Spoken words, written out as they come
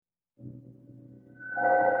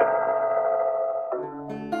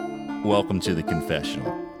welcome to The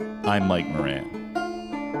Confessional. I'm Mike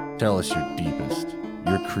Moran. Tell us your deepest,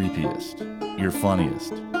 your creepiest, your funniest.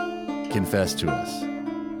 Confess to us.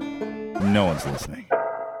 No one's listening.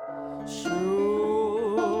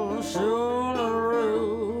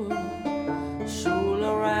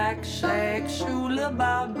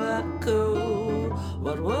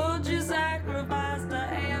 What would you sacrifice to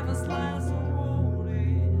have a slice of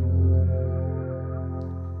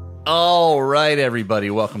All right, everybody.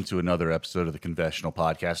 Welcome to another episode of The Confessional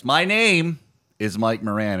Podcast. My name is Mike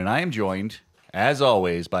Moran, and I am joined, as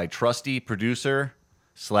always, by trusty producer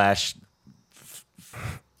slash...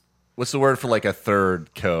 What's the word for like a third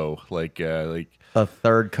like a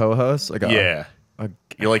third co-host?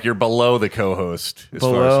 You're below the co-host as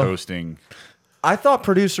far as hosting. I thought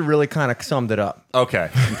producer really kind of summed it up. Okay.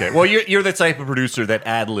 Well, you're the type of producer that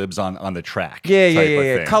ad-libs on the track.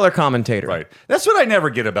 Yeah. Color commentator. Right. That's what I never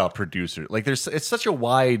get about producer. Like, it's such a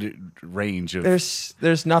wide range of...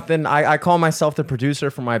 There's nothing... I call myself the producer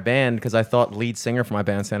for my band because I thought lead singer for my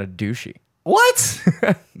band sounded douchey. What?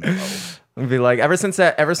 No. I'd be like, ever since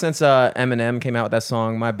Eminem came out with that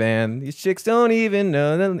song, my band, these chicks don't even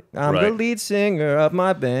know that I'm the lead singer of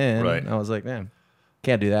my band. Right. I was like, man,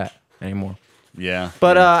 can't do that anymore. Yeah.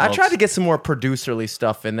 But I tried to get some more producerly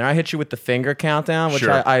stuff in there. I hit you with the finger countdown, which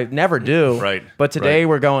Sure. I never do. Right. But today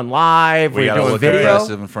we're going live. We We're gotta doing look video.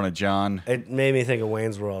 impressive in front of John. It made me think of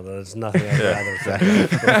Wayne's World. There's nothing I'd rather say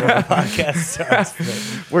before the podcast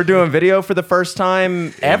starts. We're doing video for the first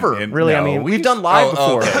time ever. Really, no, I mean, we we've used- done live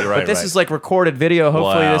oh, before, okay, right, but this right. is like recorded video.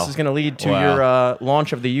 Hopefully, Wow. this is going to lead to Wow. your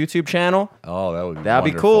launch of the YouTube channel. Oh, that would be That'd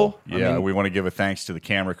be wonderful. cool. I Yeah, mean- we want to give a thanks to the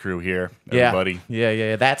camera crew here, everybody.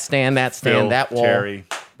 Yeah. That stand, Phil, that wall. Terry,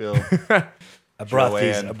 Bill. I brought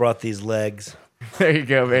Joanne. these legs. There you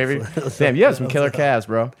go, baby. Damn, you have some killer calves,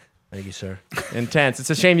 bro. Thank you, sir. Intense.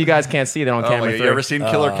 It's a shame you guys can't see that on Oh, camera. my God. You ever seen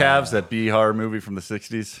Killer Calves, that B-horror movie from the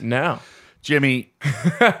 60s? No. Jimmy,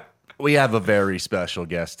 we have a very special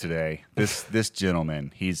guest today. This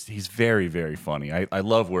gentleman, he's very, very funny. I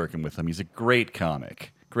love working with him. He's a great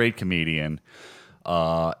comic, great comedian.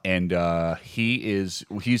 And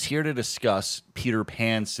he's here to discuss Peter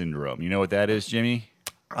Pan syndrome. You know what that is, Jimmy?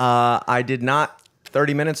 I did not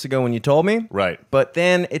 30 minutes ago when you told me. Right. But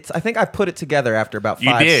then I think I put it together after about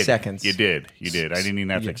 5 seconds. You did. I didn't even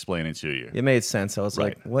have to explain it to you. It made sense. I was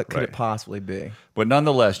Right, like, what could right. it possibly be? But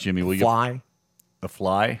nonetheless, Jimmy, will you... Fly? A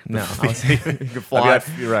fly? No. I was you could fly.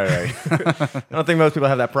 You're right. I don't think most people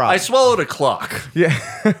have that problem. I swallowed a clock. Yeah.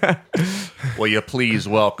 Will you please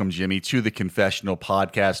welcome, Jimmy, to the Confessional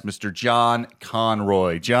Podcast, Mr. John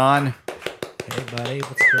Conroy. John, Hey, buddy.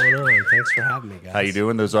 What's going on? Thanks for having me, guys. how you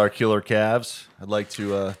doing? Those are killer calves. I'd like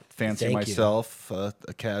to fancy Thank you. myself a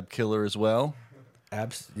cab killer as well.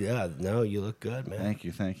 Yeah, no, you look good, man. Thank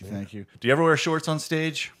you. Do you ever wear shorts on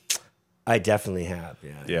stage? I definitely have,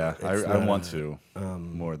 yeah. Yeah, It's I not want to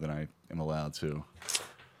more than I am allowed to.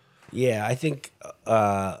 Yeah, I think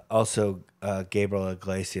also Gabriel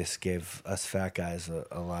Iglesias gave us fat guys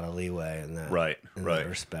a lot of leeway in that, Right. that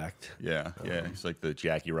respect. Yeah. He's like the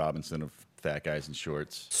Jackie Robinson of fat guys in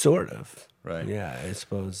shorts. Sort of. Right. Yeah, I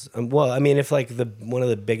suppose. Well, I mean, if like one of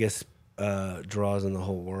the biggest draws in the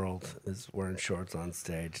whole world is wearing shorts on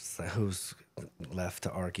stage, it's like who's left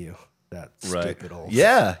to argue that stupid old?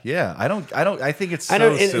 Yeah. I think it's. So I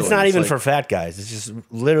don't. It's silly. not even like- for fat guys. It's just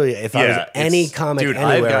literally if I was Yeah, any it's- comic dude,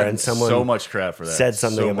 I've anywhere gotten and someone so much crap for that. said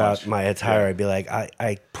something So about much. my attire, Yeah. I'd be like,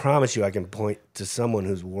 I promise you, I can point to someone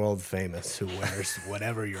who's world famous who wears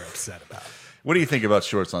whatever you're upset about. What do you think about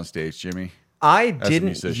shorts on stage, Jimmy? I a didn't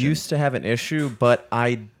musician. used to have an issue, but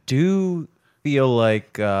I do feel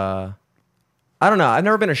like I don't know. I've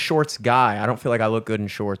never been a shorts guy. I don't feel like I look good in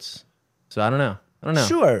shorts, so I don't know.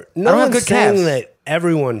 Sure, I no don't have one's good saying calves. that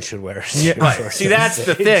everyone should wear. Right. See, that's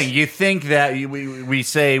the thing. You think that we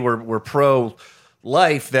say we're pro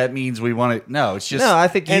life. That means we want to. No, it's just No, I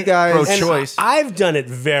think you guys. pro And choice. I've done it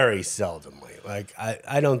very seldomly. Like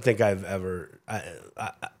I don't think I've ever.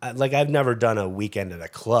 I've never done a weekend at a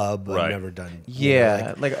club. Right. I've never done.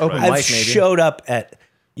 Yeah, like open Right. mic I've maybe. showed up at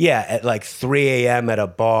like 3 a.m. at a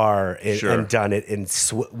bar Sure. and done it in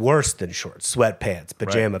worse than shorts, sweatpants,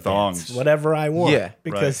 pajama Thongs. pants, whatever I want. Yeah.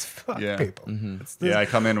 because Right. fuck Yeah. people. Yeah, I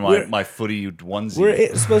come in We're- my footy onesie.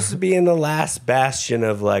 We're supposed to be in the last bastion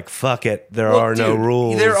of like, fuck it, there Well, are no dude,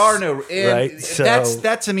 rules. There are no and right. So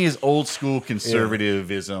that to me is old school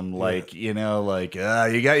conservatism. Like you got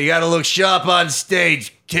to look sharp on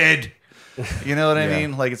stage, kid. You know what I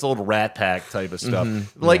mean? Like it's old Rat Pack type of stuff.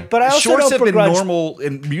 Like, But I also shorts don't have been begrudge- normal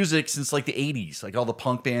in music since like the '80s. Like all the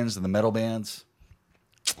punk bands and the metal bands.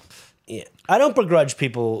 Yeah, I don't begrudge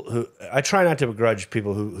people who. I try not to begrudge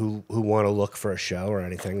people who want to look for a show or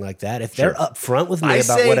anything like that. If they're upfront with me I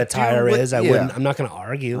about say what do attire what- is, I yeah. wouldn't. I'm not going to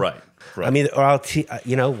argue. Right. I mean, or I'll,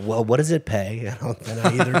 well, what does it pay? Then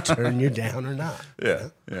I either turn you down or not. Yeah,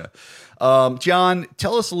 yeah. John,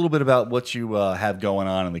 tell us a little bit about what you have going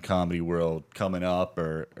on in the comedy world coming up,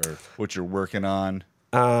 or what you're working on.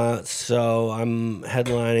 So I'm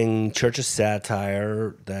headlining Church of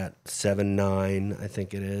Satire, that 7/9, I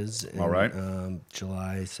think it is. All right.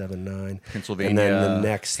 July 7/9. Pennsylvania. And then the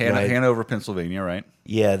next night, Hanover, Pennsylvania, right?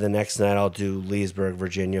 yeah, the next night I'll do Leesburg,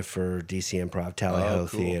 Virginia for DC Improv Tally Ho Oh,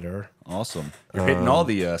 cool. Theater. Awesome. You're hitting all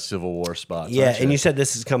the Civil War spots. Yeah, aren't and you said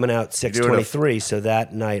this is coming out do it 6/23, so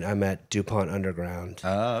that night I'm at DuPont Underground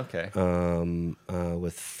Oh, okay.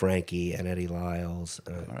 with Frankie and Eddie Lyles.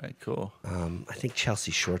 All right, cool. I think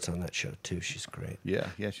Chelsea Short's on that show too. She's great. Yeah,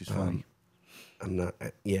 she's funny. I'm not.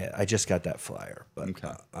 Yeah, I just got that flyer, but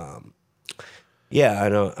Okay. yeah, I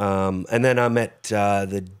know. And then I'm at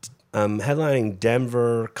I'm headlining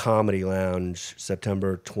Denver Comedy Lounge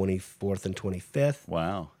September 24th and 25th.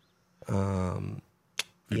 Wow. You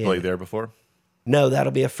yeah. played there before? No,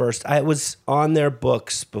 that'll be a first. I was on their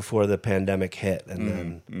books before the pandemic hit,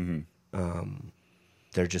 and then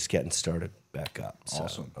they're just getting started back up. So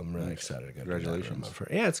Awesome. I'm really Nice. excited to go. Congratulations.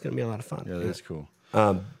 Yeah, it's going to be a lot of fun. Yeah, that is cool.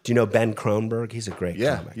 Do you know Ben Kronberg? He's a great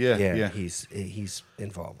Yeah, comic. yeah. He's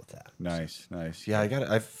involved with that. Nice. Yeah,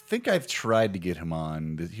 I think I've tried to get him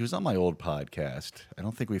on. He was on my old podcast. I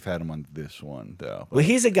don't think we've had him on this one though. Well,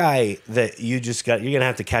 he's a guy that you're gonna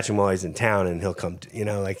have to catch him while he's in town, and he'll come.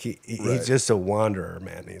 He's just a wanderer,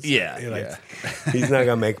 man. He's he's not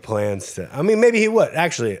gonna make plans to. I mean, maybe he would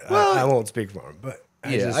actually. I won't speak for him, but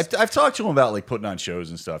I've talked to him about like putting on shows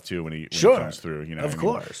and stuff too when he comes through. You know, of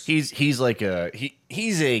course. He's like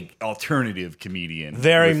he's a alternative comedian.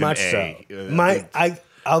 very with an much A. so.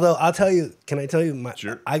 Although I'll tell you, can I tell you?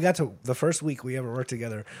 Sure. I got to the first week we ever worked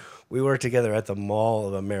together. We worked together at the Mall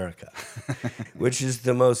of America, which is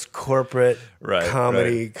the most corporate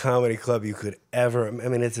comedy club you could ever. I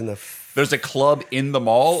mean, it's in the. There's a club in the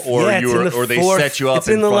mall, or they set you up it's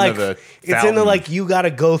in front like, of the. It's in the like you got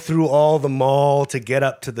to go through all the mall to get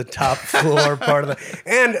up to the top floor part of the.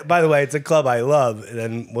 And by the way, it's a club I love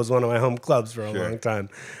and was one of my home clubs for a long time.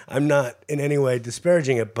 I'm not in any way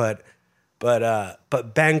disparaging it, but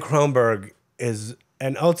Ben Kronberg is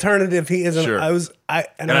an alternative. He isn't. Sure. I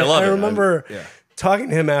love it. remember. Talking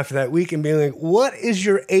to him after that week and being like, "What is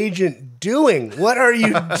your agent doing? What are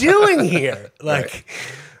you doing here?" Like,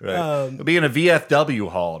 Right. He'll be in a VFW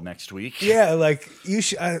hall next week. yeah, like you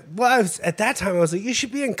should. I was at that time. I was like, you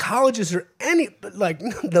should be in colleges or but like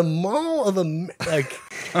the Mall of like.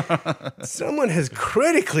 Someone has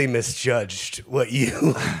critically misjudged what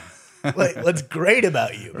you. What's great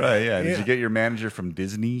about you? Right. Yeah. Did you get your manager from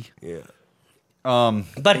Disney? Yeah.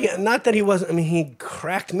 But not that he wasn't. I mean, he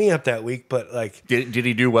cracked me up that week. But like, Did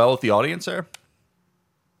he do well with the audience there?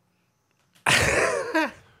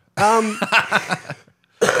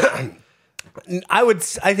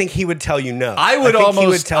 I think he would tell you no. I would think he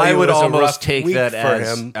almost tell you it was a rough almost take week that for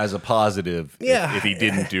as him. as a positive. Yeah. If he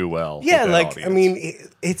didn't do well. with Yeah, that like audience. I mean,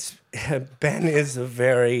 it's Ben is a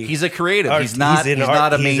very he's a creative. He's not a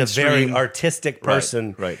mainstream. He's a very artistic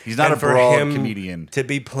person. Right. He's not And a for broad him comedian. to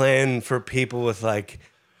be playing for people with like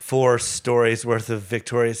 4 stories worth of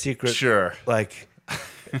Victoria's Secret. Sure. Like.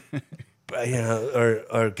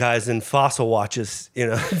 Or guys in fossil watches.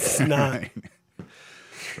 It's not.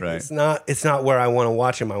 Right. It's not where I want to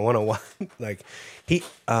watch him. I want to watch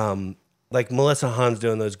like Melissa Hahn's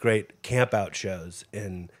doing those great camp out shows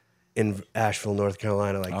in Asheville, North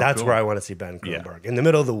Carolina. Like that's cool. where I want to see Ben Kronberg in the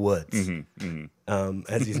middle of the woods,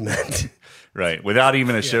 as he's meant. Right. Without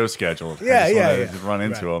even a show scheduled. Yeah, I just wanted yeah. to run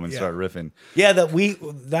into him and Yeah. start riffing. Yeah,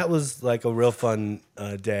 that was like a real fun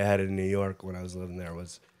day I had in New York when I was living there.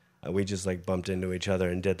 Was we just like bumped into each other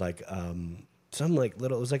and did like some like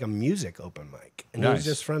little. It was like a music open mic, and he Nice. was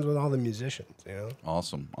just friends with all the musicians.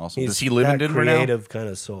 Awesome. He's Does he live in that Denver now? creative kind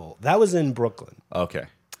of soul. That was in Brooklyn. Okay.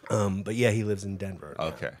 But yeah, he lives in Denver. now.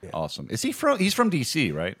 Okay. Awesome. Is he from? He's from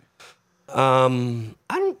DC, right?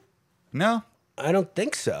 I don't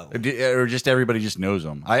think so. Or just everybody just knows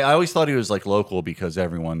him. I always thought he was like local because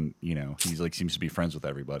everyone, he's like seems to be friends with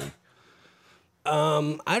everybody.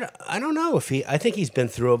 I don't know if I think he's been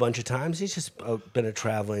through a bunch of times. He's just been a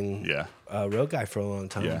traveling road guy for a long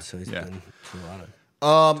time. Yeah, So he's yeah. been through a lot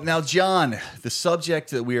of. Now, John, the subject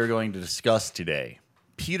that we are going to discuss today,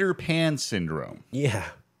 Peter Pan syndrome. Yeah.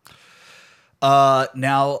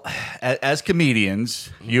 Now, as comedians,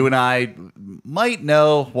 you and I might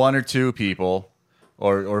know one or two people,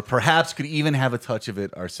 or perhaps could even have a touch of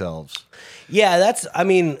it ourselves. Yeah,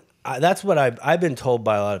 That's what I've been told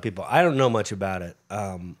by a lot of people. I don't know much about it.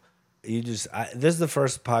 This is the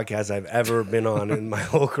first podcast I've ever been on in my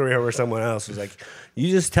whole career where someone else was like, "You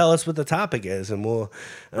just tell us what the topic is, and we'll."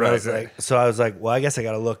 And I was like, well, I guess I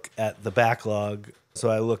got to look at the backlog. So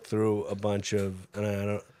I looked through a bunch of,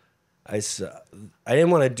 and I didn't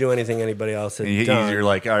want to do anything anybody else had done. You're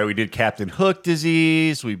like, all right, we did Captain Hook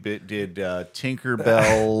disease. We did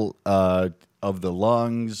Tinkerbell of the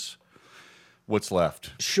lungs. What's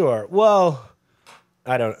left? Sure. Well,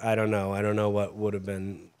 I don't know. I don't know what would have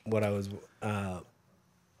been what I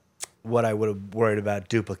would have worried about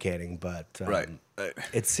duplicating, but Right.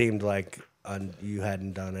 It seemed like you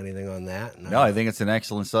hadn't done anything on that. No, I think it's an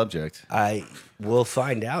excellent subject. I will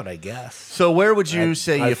find out, I guess. So where would you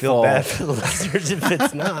say I you feel fall? bad for the listeners if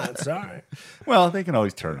it's not. Sorry. Well, they can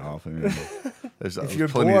always turn off. I mean, If you're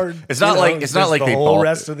bored, it's not like just they the whole bought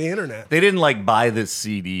rest of the internet. They didn't like buy this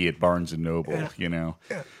CD at Barnes and Noble, you know.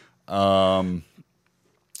 Yeah.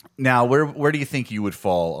 Now, where do you think you would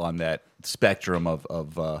fall on that spectrum of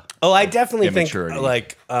I definitely think immaturity?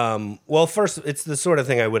 like well, first it's the sort of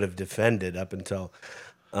thing I would have defended up until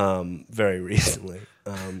very recently.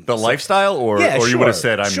 the lifestyle, or you would have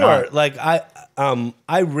said I'm not? Like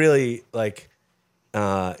I really like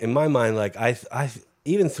in my mind, like I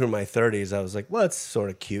even through my 30s, I was like, well, it's sort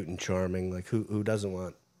of cute and charming. Like who doesn't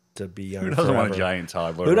want to be young? Who doesn't forever? want a giant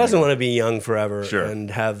toddler? Who doesn't want to be young forever Sure.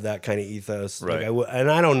 and have that kind of ethos? Right. Like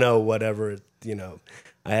and I don't know whatever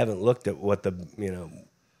I haven't looked at what the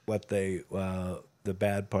the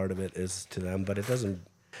bad part of it is to them, but it doesn't.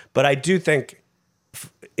 But I do think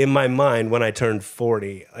in my mind when I turned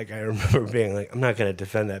 40, like I remember being like, I'm not going to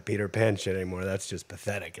defend that Peter Pan shit anymore. That's just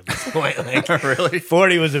pathetic at this point. Like, Really?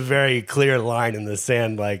 40 was a very clear line in the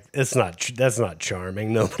sand. Like that's not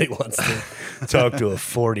charming. Nobody wants to talk to a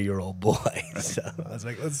 40-year-old boy. So I was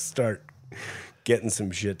like, let's start getting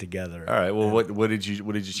some shit together. All right. Well, what did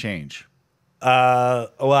you change?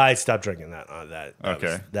 Well, I stopped drinking that.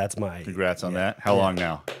 Okay. That's my. Congrats on that. How long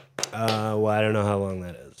now? Well, I don't know how long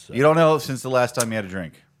that is. So. You don't know since the last time you had a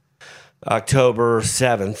drink October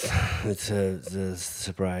 7th. It's the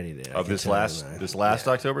sobriety day. of this last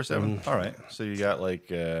October 7th. All right. So you got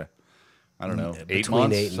like I don't know, 8 Between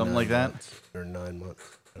months, 8 and something 9 like that. months, or 9 months.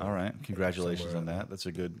 All right. Congratulations on that. That's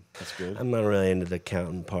good. I'm not really into the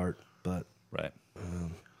counting part, but Right.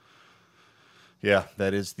 Yeah,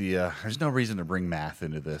 that is the. There's no reason to bring math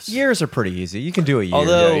into this. Years are pretty easy. You can do a year.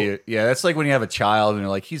 Although- Yeah, that's like when you have a child and you're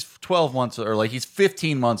like, he's 12 months or like he's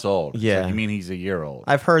 15 months old. It's Yeah. like, you mean he's a year old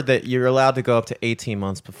I've heard that you're allowed to go up to 18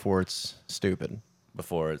 months before it's stupid.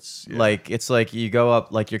 before it's Like it's like you go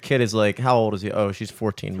up, like your kid is like, how old is he? Oh, she's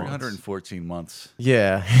 14 months. 314 months.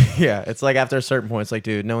 Yeah, yeah. It's like after a certain point, it's like,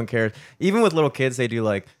 dude, no one cares. Even with little kids, they do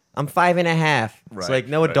like, I'm 5.5. It's Right, like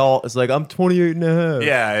no right. adult is like, I'm 28.5.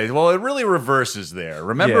 Yeah, well, it really reverses there.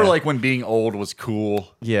 Remember, Yeah. like when being old was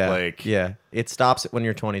cool. Yeah, like yeah. It stops it when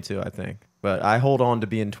you're 22, I think. But I hold on to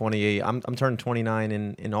being 28. I'm turning 29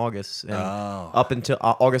 in August, and up until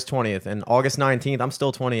August 20th, and August 19th, I'm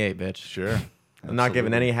still 28, bitch. Sure. I'm not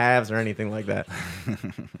giving any halves or anything like that.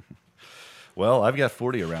 Well, I've got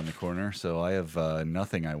 40 around the corner, so I have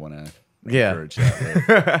nothing I want to Yeah. encourage that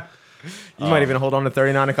with. You might even hold on to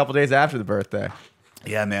 39 a couple days after the birthday.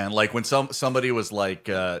 Yeah, man. Like when somebody was like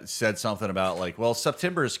said something about like, well,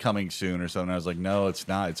 September is coming soon or something. I was like, no, it's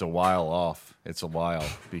not. It's a while off. It's a while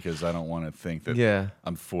because I don't want to think that Yeah.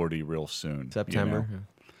 I'm 40 real soon. you September. know?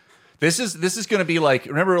 This is going to be like,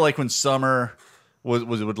 remember like when summer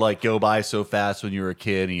would like go by so fast when you were a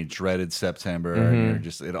kid and you dreaded September and Mm-hmm. you're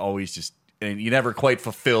just it always just and you never quite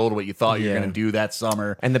fulfilled what you thought you were Yeah. going to do that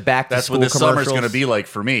summer. And the back to That's what school this summer's going to commercials. be like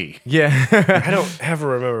for me. Yeah. I don't ever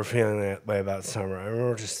remember feeling that way about summer. I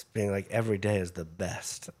remember just being like, every day is the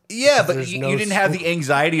best. Yeah, but There's you, no you didn't have school- the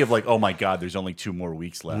anxiety of like, oh my God, there's only 2 more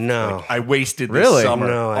weeks left. No. Like, I wasted this Really? summer.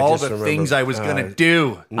 No, I all just the remember- things I was going to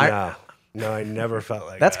do. No, I never felt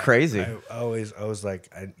like That's that. crazy. I was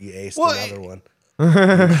like, you aced Well, another one.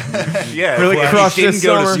 Yeah, Really if crushed you didn't this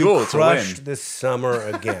go to summer. school. It's a win. Crushed this summer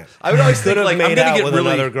again. I would always Could think have like I'm made going to out get with really.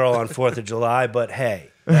 another girl on 4th of July, but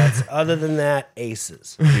hey, that's other than that,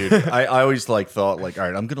 aces. Dude, I always like thought like, all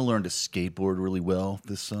right, I'm going to learn to skateboard really well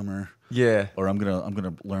this summer, Yeah. or I'm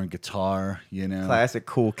gonna learn guitar. You know, Classic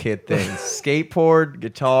cool kid things. Skateboard,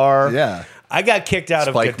 guitar. yeah. I got kicked out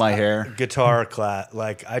Spike of my hair. guitar class.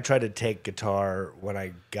 Like I tried to take guitar when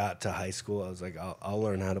I got to high school. I was like, I'll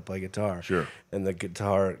learn how to play guitar. Sure. And the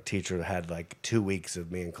guitar teacher had like 2 weeks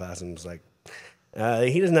of me in class and was like,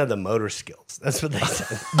 He doesn't have the motor skills. That's what they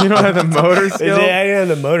said. You don't have the motor They skill? said, I didn't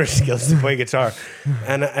have the motor skills to play guitar.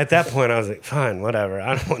 And at that point, I was like, fine, whatever.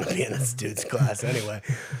 I don't want to be in this dude's class anyway.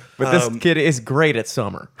 But this kid is great at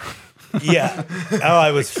summer. Yeah. Oh,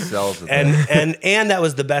 I was. Excels at And that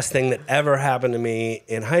was the best thing that ever happened to me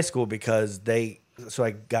in high school because so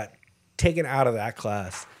I got taken out of that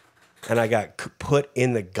class and I got put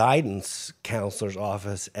in the guidance counselor's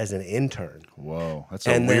office as an intern. Whoa, that's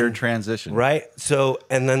a And weird then- transition. Right. So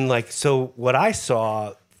what I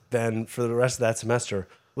saw then for the rest of that semester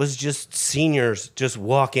was just seniors just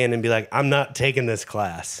walk in and be like, I'm not taking this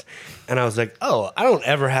class. And I was like, oh,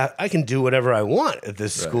 I can do whatever I want at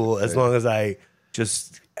this school as long as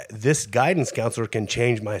this guidance counselor can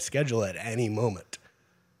change my schedule at any moment.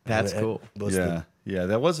 That's And it cool. was the- Yeah,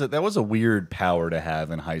 that was a weird power to have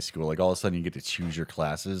in high school. Like all of a sudden you get to choose your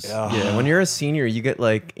classes. Yeah, when you're a senior, you get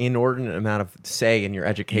like inordinate amount of say in your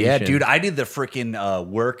education. Yeah, dude, I did the freaking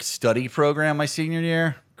work study program my senior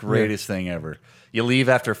year. Greatest thing ever. You leave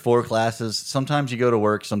after 4 classes. Sometimes you go to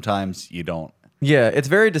work, sometimes you don't. Yeah, it's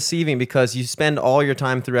very deceiving because you spend all your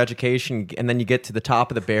time through education and then you get to the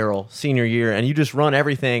top of the barrel senior year and you just run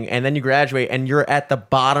everything and then you graduate and you're at the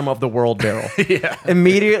bottom of the world barrel. Yeah.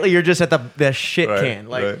 Immediately you're just at the shit Right, can.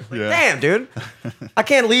 Like, right, yeah. damn, dude. I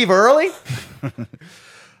can't leave early.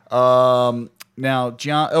 Now,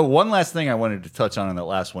 John, one last thing I wanted to touch on in that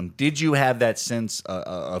last one. Did you have that sense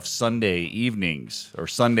of Sunday evenings or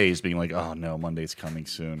Sundays being like, oh no, Monday's coming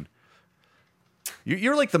soon?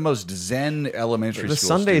 You're like the most zen elementary The school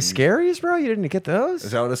Sunday student. Scaries, bro? You didn't get those?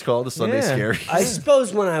 Is that what it's called? The Sunday Yeah. Scary? I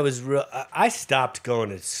suppose when I was I stopped going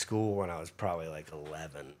to school when I was probably like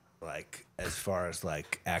 11, like as far as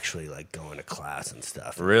like actually like going to class and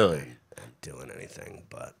stuff. Really? And doing anything,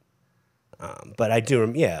 but I do,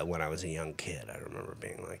 when I was a young kid, I remember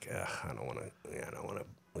being like, ugh, I don't want to,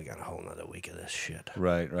 we got a whole nother week of this shit.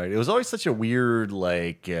 Right. It was always such a weird,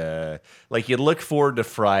 like you look forward to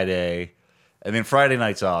Friday, and then Friday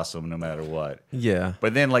night's awesome no matter what. Yeah.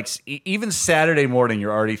 But then, like, even Saturday morning,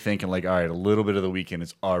 you're already thinking, like, all right, a little bit of the weekend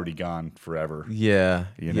is already gone forever. Yeah.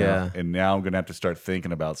 You know? Yeah. And now I'm going to have to start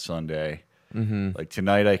thinking about Sunday. Mm-hmm. Like,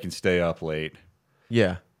 tonight I can stay up late,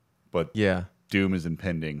 Yeah. but Yeah. doom is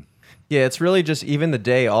impending. Yeah, it's really just even the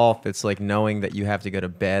day off, it's like knowing that you have to go to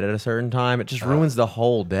bed at a certain time. It just ruins the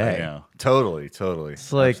whole day. Yeah. Totally. It's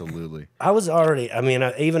like- Absolutely. I was already,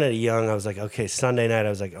 even at a young, I was like, okay, Sunday night, I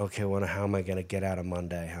was like, okay, well, how am I going to get out of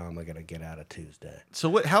Monday? How am I going to get out of Tuesday?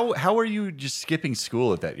 So how are you just skipping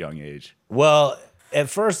school at that young age? Well, at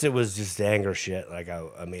first it was just anger shit. Like,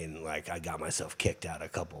 I got myself kicked out of a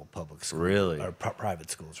couple public schools. Really? Or private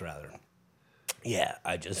schools, rather. Yeah,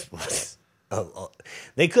 I just was.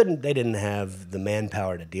 They didn't have the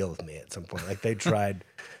manpower to deal with me at some point. Like, they tried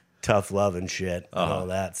tough love and shit and all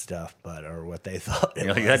that stuff, or what they thought it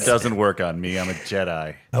You're like, was. that doesn't work on me. I'm a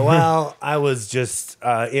Jedi. Well, I was just,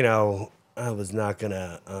 I was not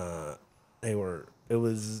gonna. It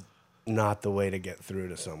was not the way to get through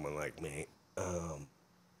to someone like me.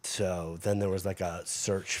 So then there was like a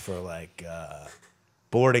search for like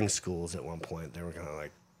boarding schools at one point. They were kind of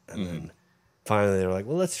like, and then finally they were like,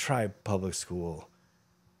 well, let's try public school.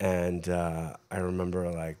 And I remember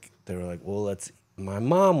like they were like, well, my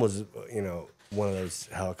mom was, one of those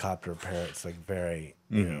helicopter parents, like very,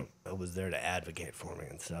 was there to advocate for me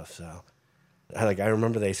and stuff. So I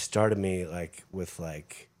remember they started me like with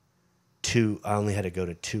like I only had to go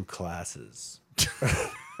to 2 classes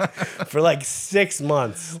for like 6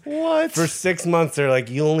 months. What? For 6 months, they're like,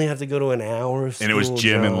 you only have to go to an hour of school. And it was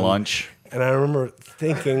gym and John. lunch. And I remember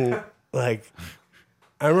thinking like,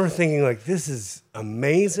 this is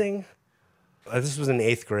amazing. This was in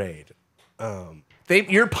 8th grade.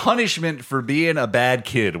 Your punishment for being a bad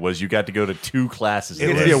kid was you got to go to 2 classes. You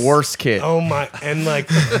have to be a worse kid. Oh my! And like,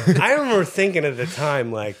 I remember thinking at the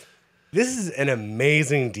time, like, this is an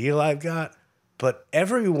amazing deal I've got, but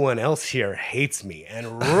everyone else here hates me,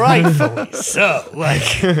 and rightfully so.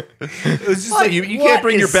 Like, it was just What, like, you what can't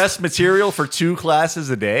bring your is- best material for 2 classes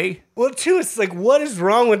a day? Well, too, it's like, what is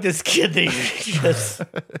wrong with this kid that you're just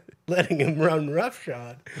letting him run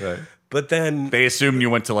roughshod? Right. But then, They assumed you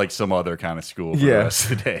went to like some other kind of school for the Yeah.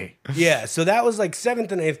 rest of the day. yeah, so that was like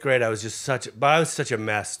 7th and 8th grade. I was just but I was such a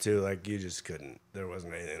mess too. Like, you just couldn't. There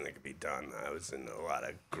wasn't anything that could be done. I was in a lot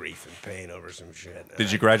of grief and pain over some shit.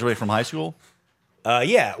 Did you graduate from high school?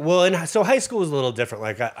 Yeah. Well, so high school was a little different.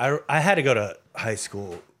 Like, I had to go to high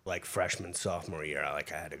school like freshman, sophomore year. I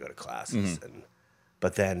had to go to classes,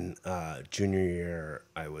 but then junior year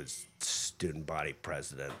I was student body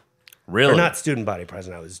president. Really? Or not student body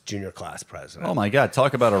president. I was junior class president. Oh my God!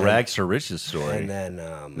 Talk about a rags to riches story. And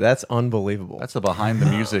then That's unbelievable. That's a behind the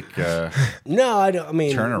music. no, I don't. I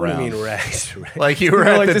mean, what do you Turnaround. mean rags? Like you were You're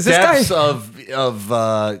at like, the does this guy- depths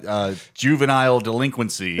of juvenile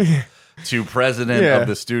delinquency to president Yeah. of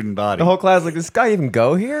the student body. the whole class like, does this guy even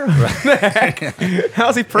go here?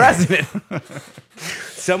 How's he president?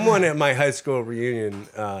 Someone at my high school reunion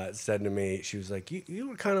said to me, she was like, you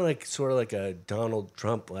were kind of like sort of like a Donald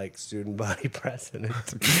Trump like student body president.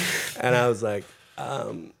 And I was like,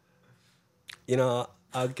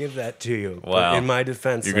 I'll give that to you. But Wow. in my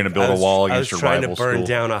defense, You're gonna build a wall against your I was trying rival to burn school.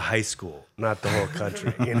 down a high school, not the whole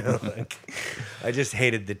country. Like, I just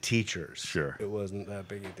hated the teachers. Sure. It wasn't that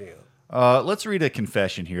big a deal. Let's read a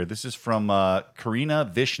confession here. This is from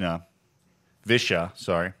Karina Visha,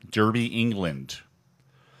 Derby, England.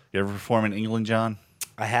 You ever perform in England, John?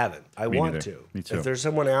 I haven't. I Me want neither. to. Me too. If there's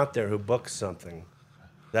someone out there who books something,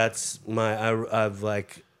 that's I've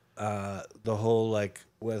like the whole like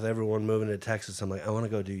with everyone moving to Texas. I'm like, I want to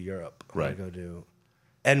go do Europe. I Right. want to go do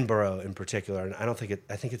Edinburgh in particular. And I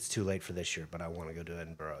think it's too late for this year, but I want to go to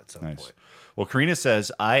Edinburgh at some Nice. point. Well, Karina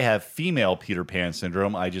says, I have female Peter Pan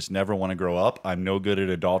syndrome. I just never want to grow up. I'm no good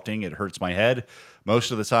at adulting. It hurts my head.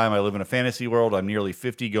 Most of the time, I live in a fantasy world. I'm nearly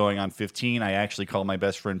 50, going on 15. I actually call my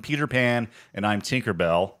best friend Peter Pan, and I'm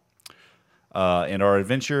Tinkerbell. In our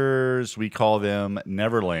adventures, we call them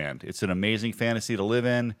Neverland. It's an amazing fantasy to live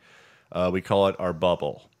in. We call it our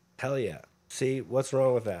bubble. Hell yeah. See, what's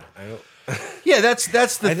wrong with that? I don't. Yeah, that's the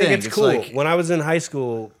I thing. think it's cool. like- When I was in high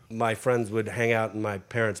school, my friends would hang out in my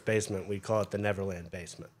parents' basement. We call it the Neverland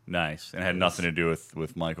basement. nice. And it had nothing to do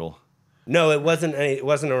with Michael. No, it wasn't. It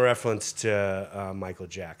wasn't a reference to Michael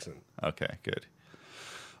Jackson. Okay, good.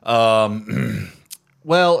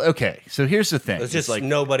 Well, okay. So here's the thing. It's just like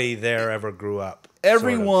nobody there ever grew up. sort of.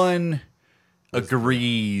 everyone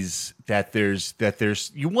agrees that there's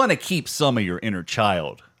you want to keep some of your inner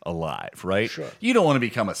child alive, right? Sure. You don't want to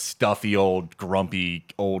become a stuffy old grumpy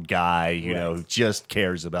old guy, you know, who just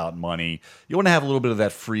cares about money. You want to have a little bit of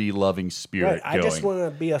that free loving Right. spirit I going. just want to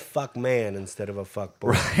be a fuck man instead of a fuck boy.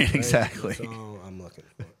 Right, exactly. That's all I'm looking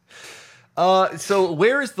for. So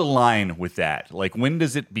where is the line with that? Like, when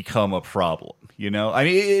does it become a problem? You know, I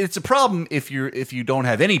mean, it's a problem if you don't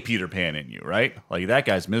have any Peter Pan in you, right? Like, that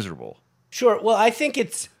guy's miserable. Sure. Well, I think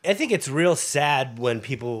it's real sad when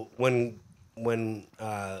people when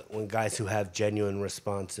guys who have genuine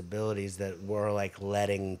responsibilities that were like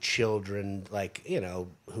letting children like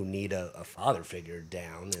who need a father figure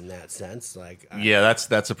down in that sense. Like Yeah,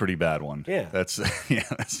 that's a pretty bad one. Yeah. That's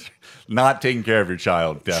not taking care of your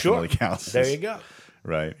child definitely sure. counts. There you go.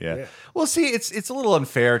 Right. Yeah. Yeah. Well, see, it's a little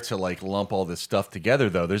unfair to like lump all this stuff together,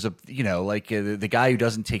 though. There's the guy who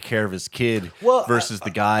doesn't take care of his kid versus the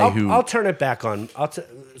guy who. I'll turn it back on.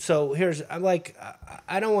 So here's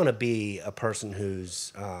I don't want to be a person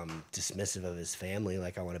who's dismissive of his family.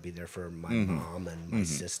 Like I want to be there for my mom and my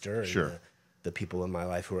sister and Sure. the people in my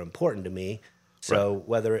life who are important to me. So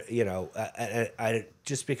whether I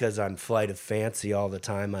just because I'm flight of fancy all the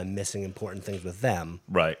time, I'm missing important things with them.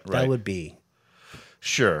 Right. That would be.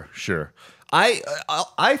 Sure.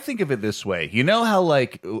 I think of it this way. You know how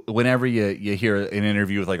like whenever you hear an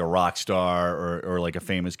interview with like a rock star or like a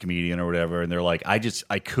famous comedian or whatever, and they're like, I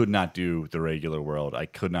could not do the regular world. I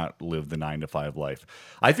could not live the 9-to-5 life.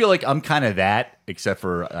 I feel like I'm kind of that, except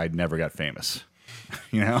for I never got famous.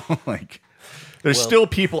 You know, like there's still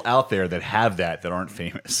people out there that have that aren't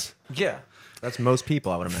famous. Yeah. That's most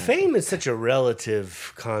people, I would imagine. Fame is such a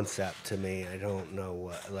relative concept to me. I don't know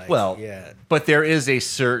what. Like, Well, yeah. but there is a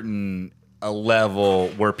certain level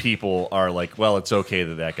where people are like, well, it's okay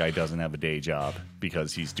that guy doesn't have a day job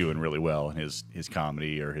because he's doing really well in his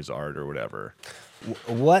comedy or his art or whatever.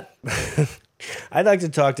 What? I'd like to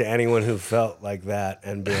talk to anyone who felt like that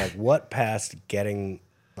and be like, what past getting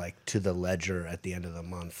like to the ledger at the end of the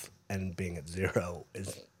month and being at zero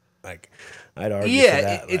is like, I'd argue for Yeah,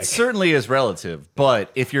 that. it certainly is relative.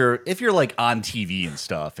 But if you're like on TV and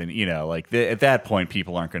stuff, and like at that point,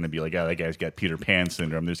 people aren't going to be like, oh, that guy's got Peter Pan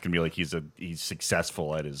syndrome. There's going to be like he's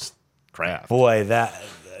successful at his craft. Boy,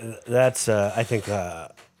 that's I think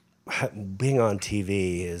being on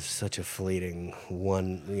TV is such a fleeting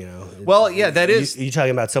one. Well, yeah, that is. You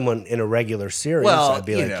talking about someone in a regular series? Well, I'd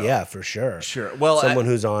be like, yeah, for sure. Sure. Well, someone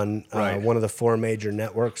who's on right. one of the 4 major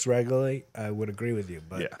networks regularly, I would agree with you.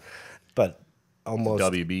 But Yeah. but almost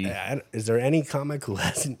WB. Is there any comic who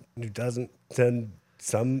doesn't send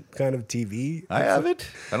some kind of TV? I haven't.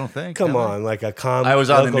 I don't think. Come have I? on, like a I was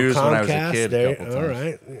on the local news when I was a Comcast kid a there. couple All times.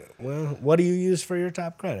 right. Well, what do you use for your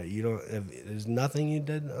top credit? You don't. There's nothing you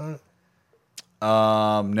did.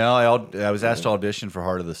 No, I was asked to audition for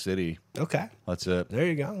Heart of the City. Okay. That's it. There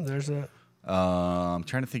you go. There's a. I'm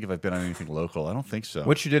trying to think if I've been on anything local. I don't think so.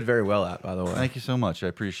 Which you did very well at, by the way. Thank you so much. I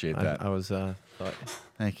appreciate that. I was. Thought,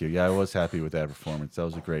 Thank you. Yeah, I was happy with that performance. That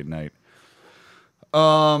was a great night.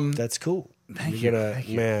 That's cool. Thank You're you. gonna, Thank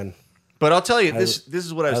you. man. But I'll tell you, this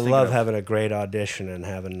is what I was I thinking love of. having a great audition and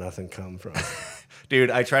having nothing come from it.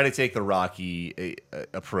 Dude, I try to take the Rocky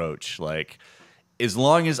approach. Like, as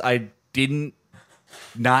long as I didn't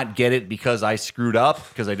not get it because I screwed up,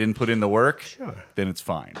 because I didn't put in the work, then it's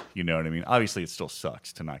fine. You know what I mean? Obviously, it still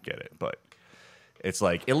sucks to not get it, but it's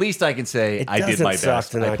like, at least I can say I did my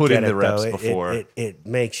best. I put in the reps before. It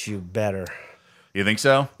makes you better. You think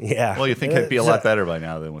so? Yeah. Well, you think I'd be a lot better by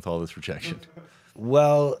now than with all this rejection.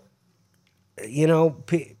 Well, you know,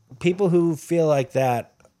 people who feel like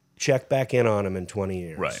that, check back in on them in 20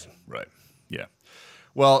 years. Right. Yeah.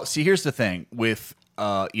 Well, see, here's the thing with,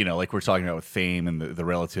 like we're talking about with fame and the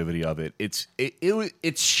relativity of it.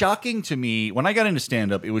 It's shocking to me. When I got into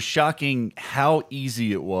stand-up, it was shocking how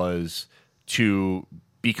easy it was to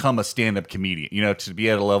become a stand-up comedian, to be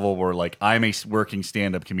at a level where, like, I'm a working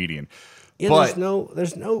stand-up comedian. Yeah, but,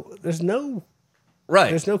 there's no right.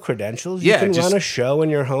 There's no credentials. Yeah, you can just- run a show in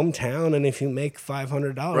your hometown, and if you make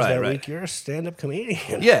 $500 Right, that right. week, you're a stand-up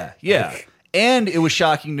comedian. Yeah. And it was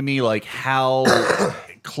shocking to me, like, how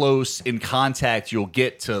close in contact you'll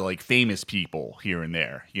get to, like, famous people here and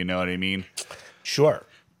there. You know what I mean? Sure.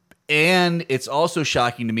 And it's also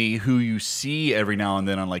shocking to me who you see every now and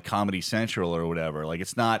then on, like, Comedy Central or whatever. Like,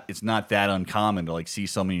 it's not that uncommon to, like, see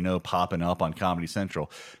someone popping up on Comedy Central.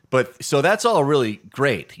 But so that's all really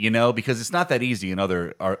great, because it's not that easy in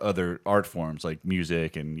other art forms like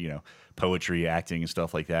music and poetry, acting, and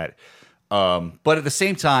stuff like that. But at the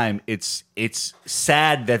same time, it's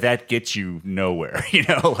sad that gets you nowhere.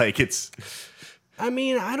 Like it's. I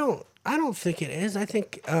mean, I don't think it is. I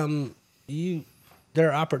think there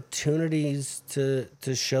are opportunities to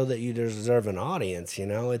show that you deserve an audience.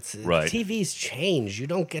 It's Right. TV's changed. You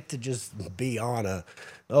don't get to just be on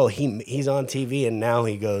he's on TV and now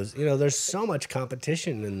he goes. There's so much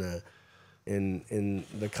competition in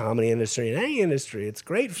the comedy industry, in any industry. It's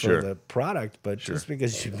great for Sure. the product, but just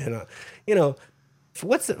because you've been on,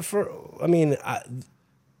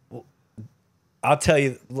 I'll tell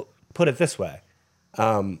you, put it this way.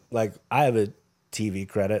 Like, I have a TV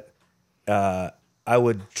credit. I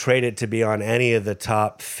would trade it to be on any of the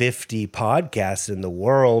top 50 podcasts in the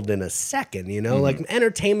world in a second, Like,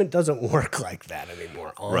 entertainment doesn't work like that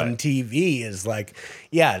anymore. On Right. TV is like,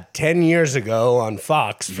 10 years ago on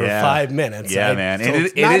Fox for Yeah. 5 minutes. Yeah, I man. told- And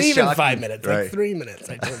it not is even shocking. 5 minutes, Right. like 3 minutes.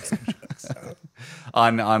 I told some jokes.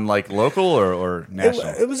 On like local or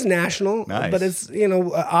national? It was national, Nice. but it's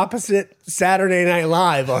opposite Saturday Night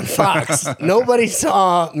Live on Fox. Nobody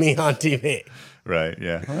saw me on TV. Right.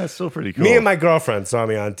 Yeah. Well, that's still pretty cool. Me and my girlfriend saw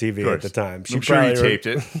me on TV Of course. at the time. I'm sure you probably taped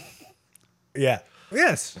it. Yeah.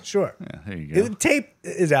 Yes. Sure. Yeah, there you go. The tape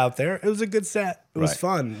is out there. It was a good set. It was Right.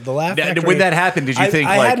 fun. The Laugh Now, Factory. when that happened, did you think,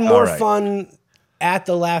 I like, had all more right. fun at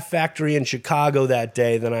the Laugh Factory in Chicago that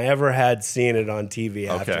day than I ever had seeing it on TV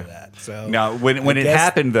after Okay. that. So Now, when I it guess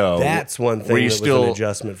happened, though, that's one thing were you that still was an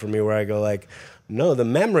adjustment for me, where I go like, no, the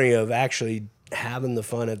memory of actually having the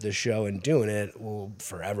fun at the show and doing it will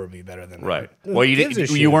forever be better than right? Who Well, you gives a didn't.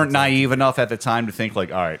 shit You if weren't it's on naive enough at the time to think like,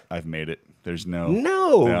 all right, I've made it. There's no.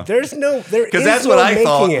 No, there's no. There 'Cause is that's no what I making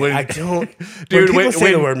thought it. when- I don't. Dude, when people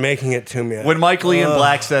say the when- word "making it" to me, When Michael Ian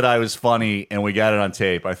Black said I was funny and we got it on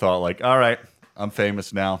tape, I thought like, all right, I'm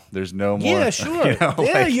famous now. There's no more. yeah, sure,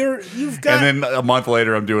 yeah, you've got. And then a month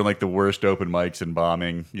later, I'm doing like the worst open mics and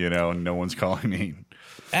bombing, and no one's calling me.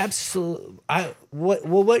 Absolutely.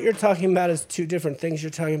 What you're talking about is two different things. You're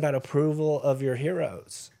talking about approval of your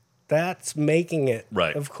heroes. That's making it.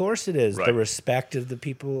 Right. Of course it is. Right. The respect of the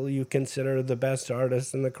people you consider the best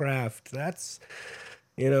artists in the craft. That's,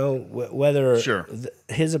 whether Sure.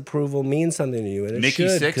 his approval means something to you. And it Nikki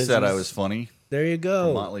should, Sixx 'cause said I he's- was funny. There you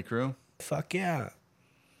go. Motley Crue. Fuck yeah.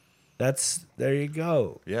 There you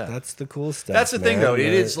go. Yeah. That's the cool stuff. That's the thing, man. though. It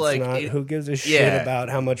is It's like- not, it- who gives a shit Yeah. about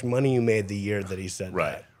how much money you made the year that he said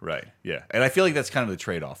Right, that. right. Yeah. And I feel like that's kind of the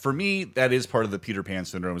trade off. For me, that is part of the Peter Pan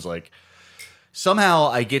syndrome is like, somehow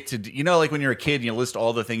I get to, like when you're a kid and you list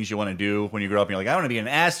all the things you want to do when you grow up and you're like, I want to be an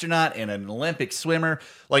astronaut and an Olympic swimmer.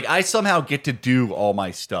 Like, I somehow get to do all my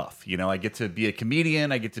stuff. I get to be a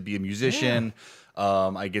comedian. I get to be a musician.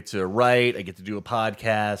 I get to write. I get to do a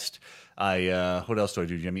podcast. What else do I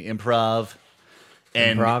do, Jimmy? Improv.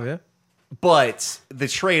 And Improv, yeah. But the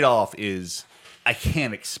trade-off is I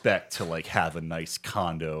can't expect to like have a nice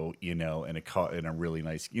condo, and a car and a really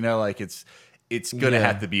nice, like it's going to Yeah.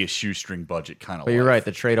 have to be a shoestring budget kind of. But you're right.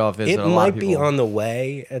 The trade-off is It that a lot might of be people, on the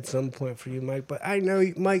way at some point for you, Mike. But I know,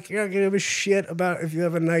 Mike, you're not gonna give a shit about if you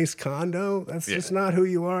have a nice condo. That's just not who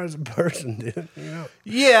you are as a person, dude. You know?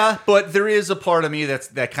 Yeah, but there is a part of me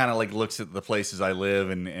that kind of like looks at the places I live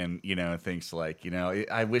and you know thinks like, you know,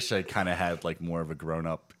 I wish I kind of had like more of a grown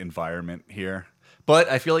up environment here. But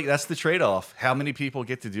I feel like that's the trade off. How many people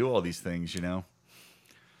get to do all these things, you know?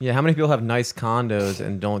 yeah, how many people have nice condos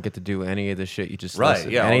and don't get to do any of the shit you just Right.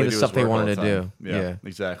 listed? Yeah. all Any they of the do stuff is they work all wanted the to do. time. Yeah.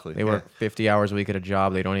 Exactly. They work 50 hours a week at a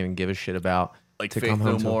job they don't even give a shit about. Like to Faith come No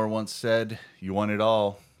home to. More once said, "You want it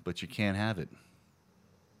all, but you can't have it."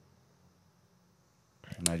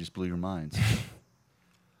 And I just blew your minds.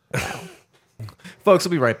 Folks,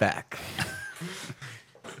 we'll be right back.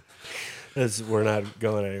 We're not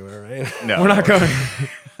going anywhere, right? No, We're not going.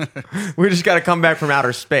 We just got to come back from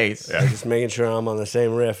outer space. Just making sure I'm on the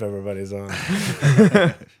same riff everybody's on.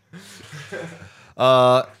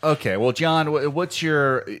 Okay, well, John, what's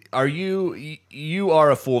your? Are you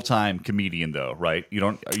are a full time comedian though, right? You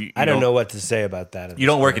don't. I don't know what to say about that. You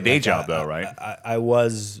don't work a day job though, right? I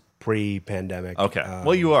was pre-pandemic. Okay,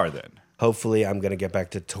 well, you are then. Hopefully, I'm gonna get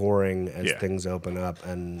back to touring as Yeah. things open up,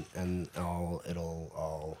 and it'll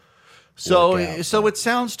all. So, work out, so it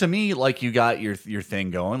sounds to me like you got your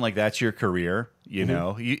thing going, like that's your career. You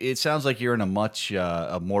know, it sounds like you're in a much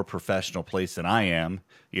a more professional place than I am.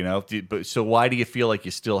 You know, but so why do you feel like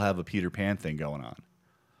you still have a Peter Pan thing going on?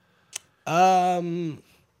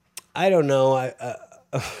 I don't know.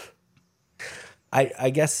 I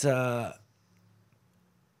guess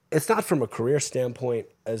it's not from a career standpoint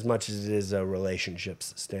as much as it is a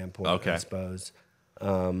relationships standpoint. Okay. I suppose.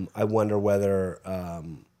 I wonder whether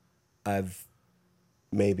I've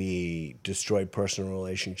maybe destroyed personal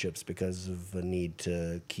relationships because of the need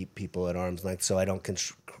to keep people at arm's length, so I don't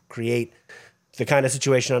create the kind of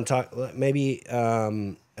situation I'm talking. Maybe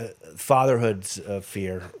fatherhood's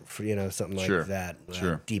fear, for something like Sure. that.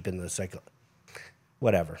 Sure. Deep in the cycle.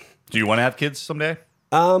 Whatever. Do you want to have kids someday?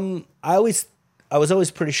 I was always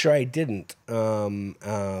pretty sure I didn't.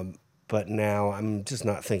 But now I'm just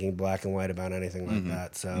not thinking black and white about anything like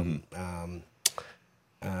that. So,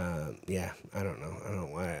 yeah, I don't know. I don't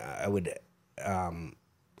know why I would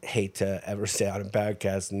hate to ever say on a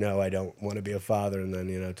podcast, no, I don't want to be a father. And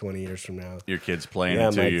then, 20 years from now, Your kids playing Yeah,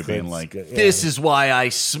 it to my you, being kids like, go- yeah. "This is why I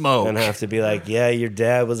smoke." and have to be like, yeah, your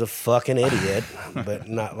dad was a fucking idiot, but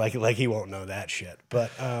not like he won't know that shit. But,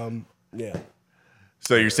 yeah.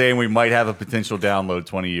 So you're saying we might have a potential download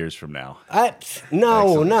 20 years from now?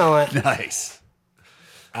 No, Nice.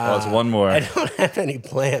 Well, it's one more. I don't have any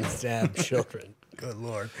plans to have children. Good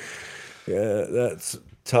Lord. Yeah, that's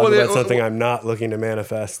talk Well, about something I'm not looking to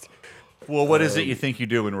manifest. Well, what is it you think you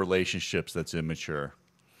do in relationships that's immature?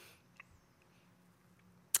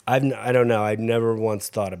 I don't know. I've never once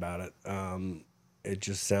thought about it. It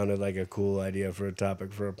just sounded like a cool idea for a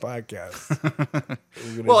topic for a podcast.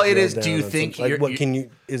 We're gonna Well, it drill is. Do down you on think something. you're- what can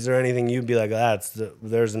you? Is there anything you'd be like?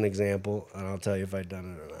 There's an example, and I'll tell you if I've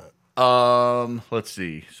done it or not. Let's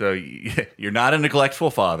see. So you're not a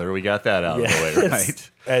neglectful father. We got that out of the way,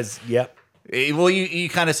 right? Yep. Well, you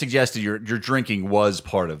kind of suggested your drinking was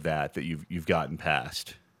part of that you've gotten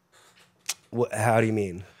past. How do you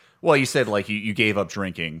mean? Well, you said like you gave up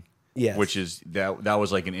drinking. Yes. Which is that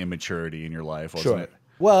was like an immaturity in your life, wasn't Sure. it?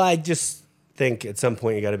 Well, I just think at some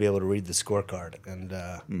point you got to be able to read the scorecard, and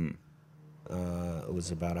it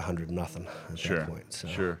was about 100-0 at that point. So,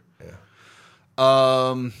 Sure. Yeah.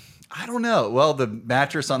 I don't know. Well, the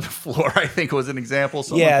mattress on the floor, I think, was an example.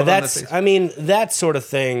 Someone Yeah, put on the that's. face- I mean, that sort of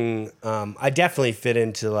thing. I definitely fit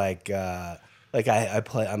into like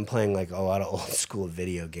I'm playing like a lot of old school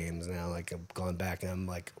video games now. Like I'm going back and I'm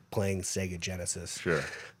like playing Sega Genesis. Sure.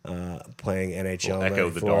 Playing NHL Well, Echo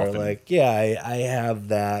the 94. Dolphin. Like, yeah, I have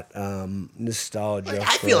that nostalgia. I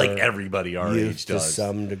feel like for everybody our youth age to does.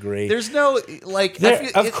 some degree. There's no like. There,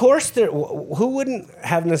 of course, who wouldn't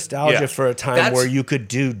have nostalgia Yeah, for a time that's- where you could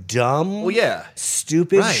do dumb, Well, yeah.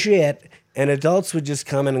 stupid Right. shit, and adults would just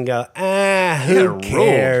come in and go, Yeah, who ruled.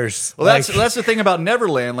 cares? Well, Like, that's the thing about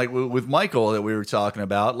Neverland. Like with Michael that we were talking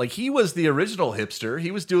about. Like he was the original hipster. He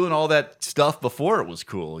was doing all that stuff before it was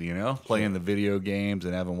cool. Playing the video games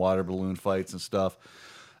and having water balloon fights and stuff.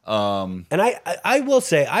 and I will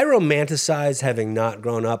say I romanticize having not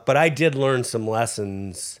grown up, but I did learn some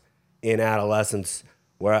lessons in adolescence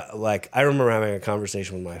where, like, I remember having a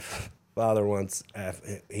conversation with my father once.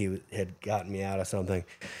 He had gotten me out of something,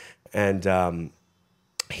 and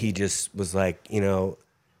he just was like,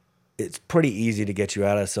 it's pretty easy to get you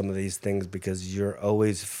out of some of these things because you're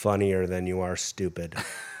always funnier than you are stupid.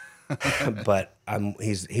 But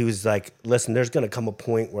he was like, listen, there's going to come a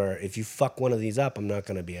point where if you fuck one of these up, I'm not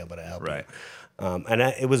going to be able to help Right. you.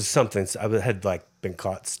 It was something. I had like been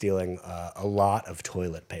caught stealing a lot of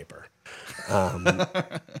toilet paper.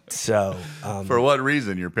 For what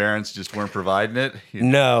reason? Your parents just weren't providing it?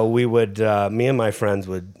 No, we would. Me and my friends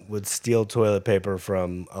would steal toilet paper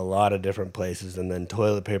from a lot of different places, and then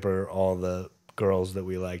toilet paper all the girls that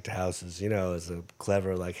we liked houses. You know, as a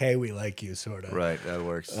clever like, hey, we like you sort of Right, that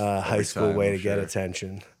works. high every school time, way I'm to get sure.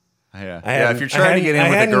 attention. Yeah, I yeah. hadn't- If you're trying to get in I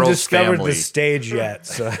with the hadn't girl's discovered family, the stage yet,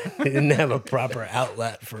 so I didn't have a proper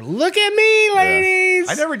outlet for "look at me, ladies."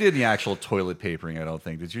 I never did any actual toilet papering. I don't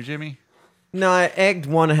think. Did you, Jimmy? No, I egged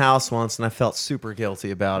one house once, and I felt super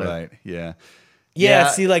guilty about it. Right. Yeah. Yeah, Yeah.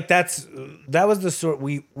 see, like that was the sort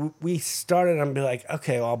we started and be like,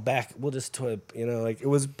 okay, well, we'll just toilet, you know, like it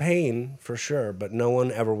was pain for sure, but no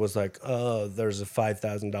one ever was like, oh, there's a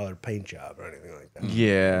 $5,000 paint job or anything like that.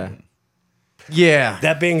 Yeah. Yeah.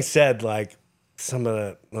 That being said, like some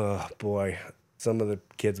of the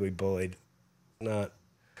kids we bullied,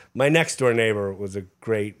 my next door neighbor was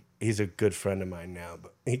he's a good friend of mine now,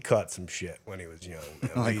 but he caught some shit when he was young.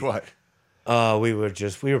 man. Like what? We were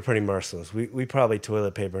pretty merciless. We probably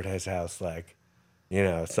toilet papered his house like, you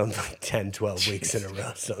know, something like 10, 12 weeks in a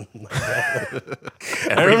row, something like that.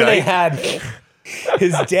 I remember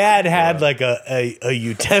his dad had like a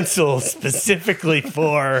utensil specifically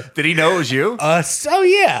for Did he know it was you? us. Oh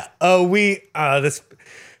yeah. We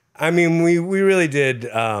really did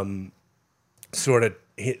sort of.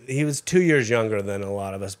 He was 2 years younger than a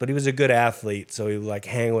lot of us, but he was a good athlete, so he would like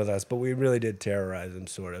hang with us. But we really did terrorize him,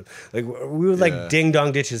 sort of. Like we would like ding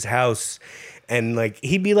dong ditch his house, and like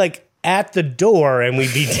he'd be like at the door, and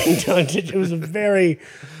we'd be ding dong ditch. It was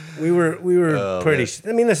we were pretty.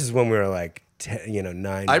 I mean, this is when we were like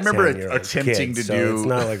 9. I remember 10-year-old attempting kids, to so do. it's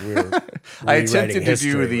not like we were. I rewriting attempted to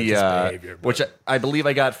history do with the this behavior, but- which I believe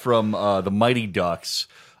I got from the Mighty Ducks,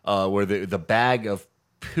 where the bag of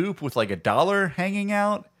poop with like $1 hanging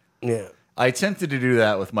out. Yeah. I attempted to do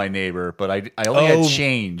that with my neighbor, but I only had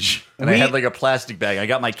change, and I had like a plastic bag. I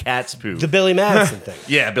got my cat's poop. The Billy Madison thing.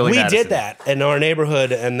 Yeah, Billy we Madison. did that in our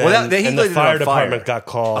neighborhood, and then Well, he and the lit it fire on department fire. got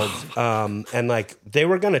called, and like they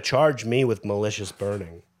were going to charge me with malicious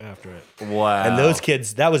burning after it. Wow. And those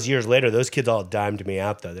kids, that was years later. Those kids all dimed me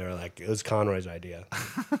out though. They were like, it was Conroy's idea,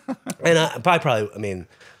 and I mean,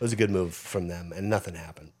 it was a good move from them, and nothing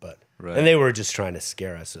happened. But Right. and they were just trying to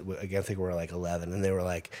scare us. Again, I think we were like 11, and they were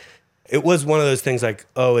like. It was one of those things like,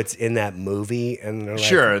 oh, it's in that movie, and they're like,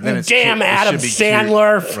 Sure, then it's damn cute. It Adam should be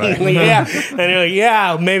Sandler, cute. Right. yeah, and you're like,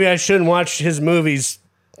 yeah, maybe I shouldn't watch his movies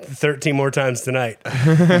 13 more times tonight.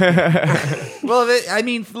 Well, I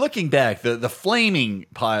mean, looking back, the flaming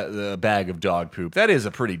the bag of dog poop, that is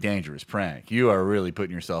a pretty dangerous prank. You are really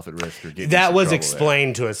putting yourself at risk for getting That into was trouble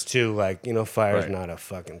explained to us too, like fire's Right. not a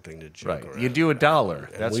fucking thing to joke there. Right. around. You do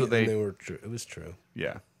 $1. That's what they. and were true. It was true.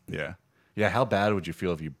 Yeah. Yeah. Yeah. How bad would you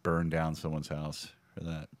feel if you burned down someone's house for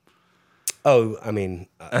that? Oh, I mean,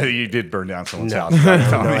 You did burn down someone's no, house.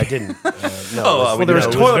 no, I didn't. No, well, There was it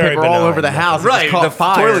was toilet very paper all benign. over the house. It Right. just caught The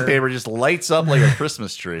fire. toilet paper just lights up like a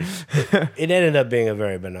Christmas tree. It ended up being a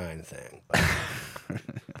very benign thing,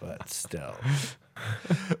 but still.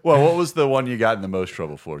 Well, what was the one you got in the most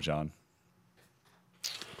trouble for, John?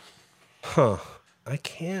 I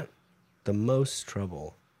can't. The most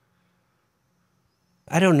trouble.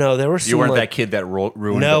 I don't know. There were some. You weren't like, that kid that ruined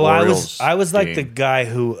No, the I Orioles. was like the game. guy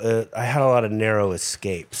who I had a lot of narrow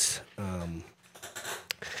escapes.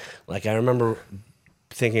 Like I remember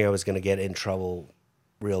thinking I was going to get in trouble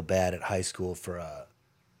real bad at high school for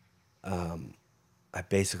I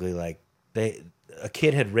basically like a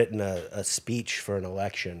kid had written a speech for an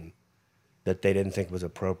election that they didn't think was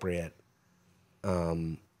appropriate,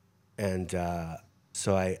 and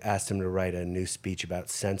so I asked him to write a new speech about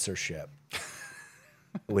censorship.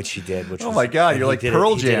 Which he did. Which Oh my God, and you're he like did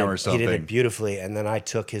Pearl he did Jam or He did something. it beautifully, and then I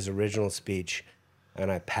took his original speech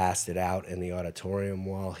and I passed it out in the auditorium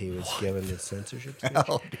while he was giving the censorship speech.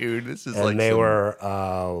 Oh, dude, this is And like they some- were,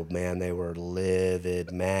 oh man, they were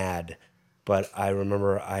livid mad. But I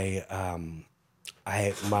remember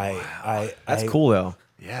That's cool though.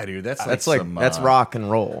 Yeah, dude, that's That's like like some, that's rock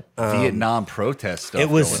and roll. Vietnam protest stuff. It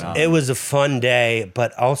was going on. it was a fun day,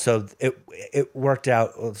 but also it worked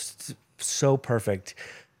out so perfect,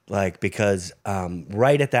 like because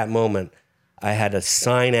right at that moment I had to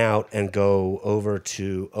sign out and go over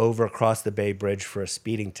across the Bay Bridge for a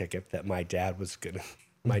speeding ticket that my dad was gonna.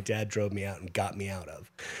 My dad drove me out and got me out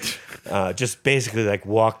of. Just basically like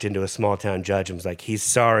walked into a small town judge and was like, "He's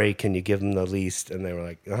sorry. Can you give him the least?" And they were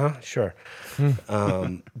like, sure."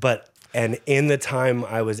 But in the time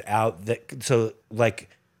I was out, so like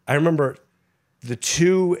I remember the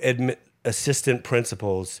two assistant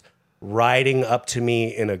principals riding up to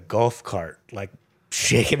me in a golf cart, like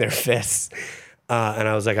shaking their fists. And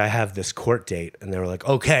I was like, I have this court date. And they were like,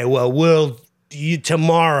 okay, well,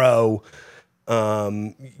 tomorrow,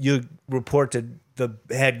 you report to the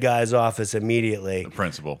head guy's office immediately.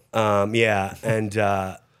 Principal. Yeah. And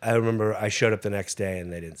I remember I showed up the next day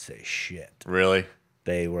and they didn't say shit. Really?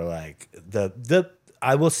 They were like,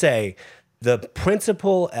 I will say, the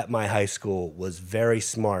principal at my high school was very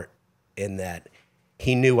smart in that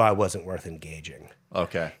he knew I wasn't worth engaging.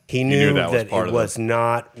 Okay. He knew that that part it of was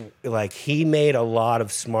not, like, he made a lot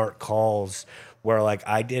of smart calls where, like,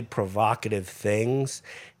 I did provocative things,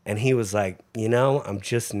 and he was like, I'm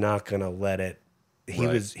just not going to let it. He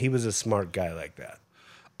was a smart guy like that.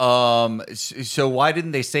 So why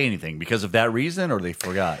didn't they say anything? Because of that reason, or they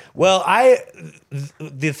forgot? Well,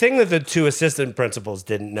 the thing that the two assistant principals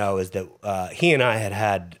didn't know is that he and I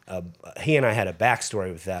had a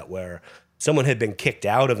backstory with that, where someone had been kicked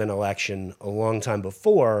out of an election a long time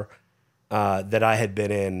before that I had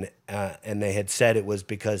been in, and they had said it was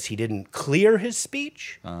because he didn't clear his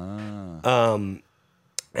speech. And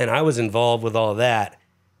I was involved with all of that.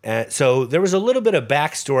 So there was a little bit of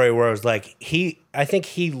backstory where I was like, I think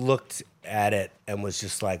he looked at it and was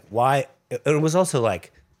just like, why? And it was also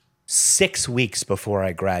like 6 weeks before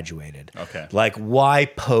I graduated. Okay. Like, why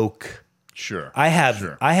poke? Sure. I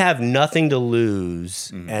have nothing to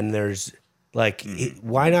lose, and there's like,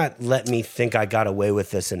 why not let me think I got away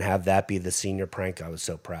with this and have that be the senior prank I was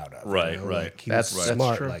so proud of? Right. Like, he That's was right.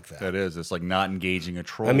 smart true. like that. That is. It's like not engaging a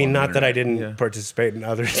troll. I mean, on the not that I internet. didn't participate in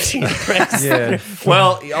other senior pranks. Yeah.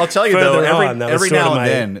 Well, I'll tell you though, Further on, that was every sort of now and my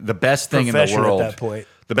then, the best thing in the profession at world. that point.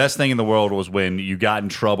 The best thing in the world was when you got in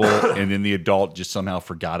trouble and then the adult just somehow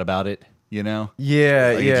forgot about it. You know?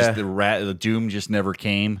 Yeah, Like, yeah. the doom just never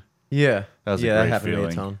came. Yeah. That was a that great happened to me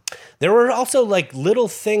a feeling. ton. There were also like little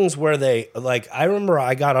things where they like. I remember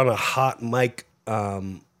I got on a hot mic.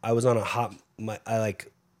 I was on a hot mic. I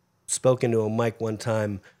like spoke into a mic one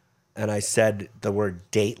time, and I said the word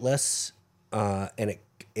 "dateless," and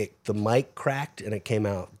the mic cracked and it came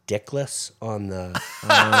out "dickless" on the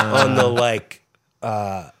on the like.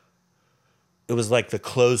 It was like the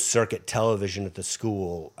closed circuit television at the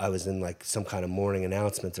school. I was in like some kind of morning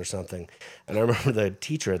announcements or something. And I remember the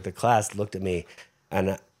teacher at the class looked at me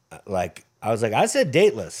and like, I was like, I said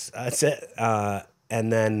dateless. I said,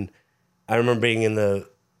 and then I remember being in the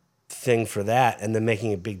thing for that and then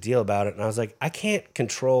making a big deal about it. And I was like, I can't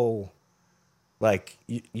control, like,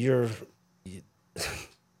 you're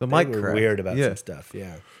The mic were crack. weird about Yeah. some stuff.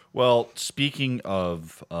 Yeah. Well, speaking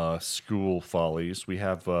of school follies, we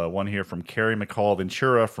have one here from Carrie McCall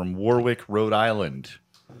Ventura from Warwick, Rhode Island.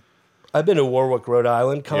 I've been to Warwick, Rhode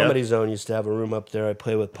Island. Comedy Zone used to have a room up there. I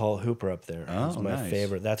played with Paul Hooper up there. It was my nice.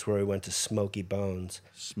 favorite. That's where we went to Smoky Bones.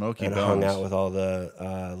 Smoky And Bones. hung out with all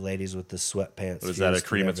the ladies with the sweatpants. Was that a fused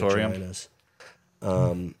to their crematorium?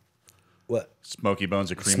 vaginas. What? Smoky Bones,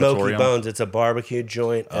 a crematorium. Smoky Bones. It's a barbecue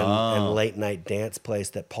joint and late night dance place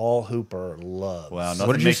that Paul Hooper loves. Wow, nothing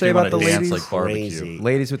What did you makes say me about wanna the dance ladies? like barbecue. Crazy.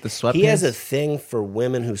 Ladies with the sweatpants. He has a thing for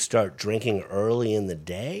women who start drinking early in the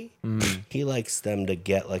day. Mm. He likes them to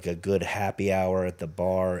get like a good happy hour at the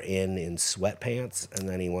bar in sweatpants, and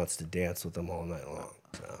then he wants to dance with them all night long.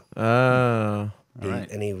 So. Oh. right.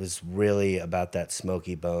 And he was really about that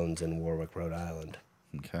Smoky Bones in Warwick, Rhode Island.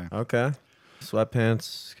 Okay. Okay.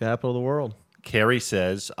 Sweatpants, capital of the world. Carrie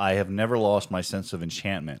says, I have never lost my sense of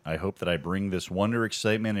enchantment. I hope that I bring this wonder,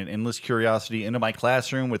 excitement, and endless curiosity into my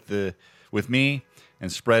classroom with me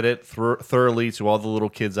and spread it thoroughly to all the little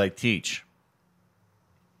kids I teach.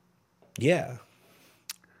 Yeah.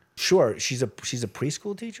 Sure. She's a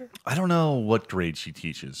preschool teacher? I don't know what grade she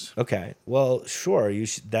teaches. Okay. Well, sure.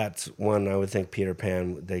 That's one I would think Peter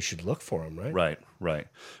Pan, they should look for him, right? Right.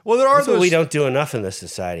 Well, there are That's those. what we don't do enough in this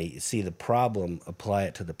society. See the problem, apply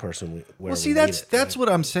it to the person where Well, see, we that's need it, what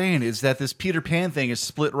I'm saying is that this Peter Pan thing is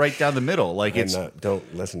split right down the middle. Like right? it's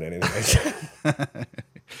Don't listen to anything.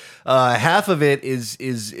 half of it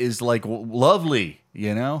is like lovely,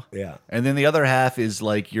 you know. Yeah. And then the other half is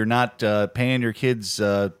like you're not paying your kids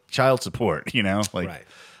child support, you know. Like, Right.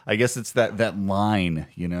 I guess it's that line,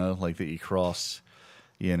 you know, like that you cross,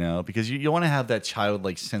 you know, because you want to have that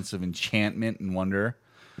childlike sense of enchantment and wonder.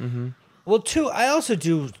 Well, too, I also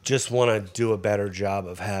do just want to do a better job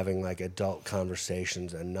of having like adult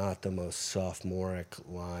conversations and not the most sophomoric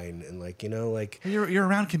line and like, you know, like You're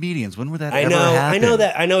around comedians. When would that I ever know, happen? I know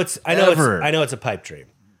that, I know it's Ever. a pipe dream.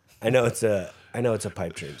 I know it's a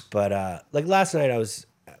pipe dream. But like last night, I was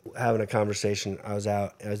having a conversation. I was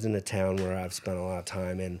in a town where I've spent a lot of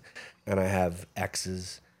time in, and I have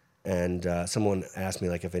exes, And someone asked me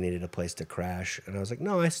like if I needed a place to crash, and I was like,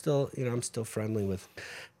 no, I'm still friendly with.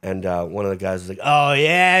 And one of the guys was like, oh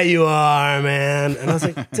yeah, you are, man. And I was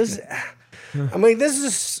like, I'm like, this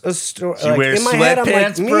is a story. You wear in my head, I'm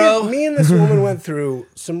like, sweatpants, bro? me and this woman went through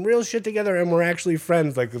some real shit together, and we're actually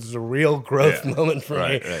friends. Like, this is a real growth moment for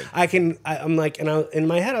me. Right. I'm like, and in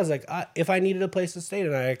my head, I was like, if I needed a place to stay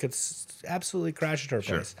tonight, I could absolutely crash at her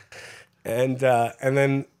place. And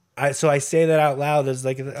then I say that out loud. It's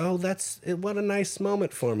like, oh, what a nice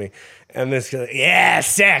moment for me. And this guy, yeah,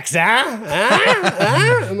 sex, huh?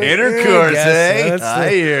 I'm like, Intercourse, I guess eh? that's I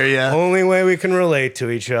the hear you. only way we can relate to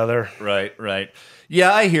each other. Right.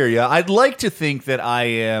 Yeah, I hear you. I'd like to think that I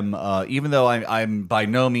am, even though I'm by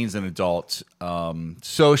no means an adult,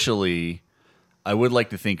 socially, I would like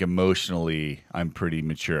to think emotionally I'm pretty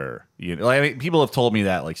mature. You know, I mean, people have told me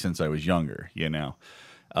that like since I was younger. You know,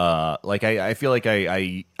 like I feel like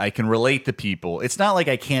I can relate to people. It's not like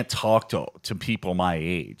I can't talk to people my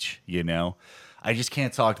age. You know, I just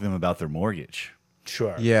can't talk to them about their mortgage.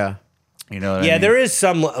 Sure. Yeah. You know what I Yeah, mean? there is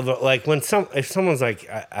some like if someone's like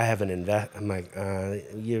I have an invest, I'm like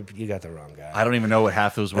you got the wrong guy. I don't even know what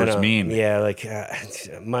half those I words don't- mean. Yeah, like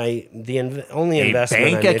only A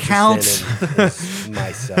investment bank I'm account? interested in is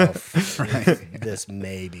myself. This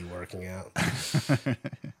may be working out.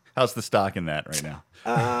 How's the stock in that right now?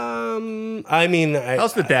 I mean,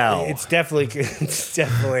 How's the Dow? It's definitely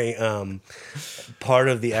part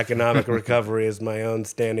of the economic recovery is my own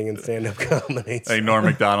standing in stand-up comedy. Like Norm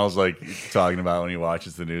Macdonald's like talking about when he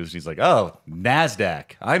watches the news. He's like, "Oh,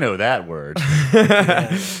 Nasdaq. I know that word."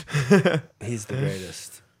 He's the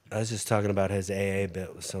greatest. I was just talking about his AA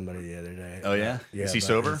bit with somebody the other day. Oh yeah, is he about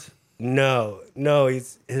sober? No,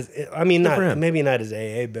 he's his. I mean, for him. maybe not his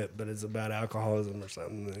AA bit, but it's about alcoholism or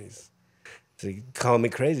something. And so he called me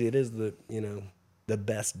crazy. It is the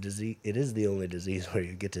best disease. It is the only disease where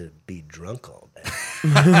you get to be drunk all day.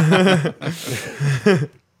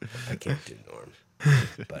 I can't do Norm,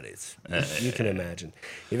 but you can imagine.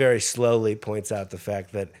 He very slowly points out the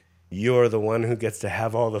fact that you're the one who gets to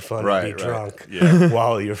have all the fun and be drunk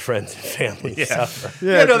while your friends and family suffer.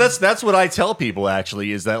 Yeah, no, that's what I tell people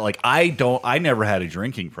actually is that like I never had a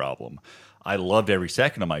drinking problem. I loved every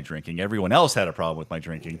second of my drinking. Everyone else had a problem with my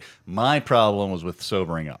drinking. My problem was with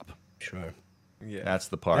sobering up. Sure. Yeah. That's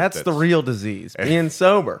the part. That's the real disease. Being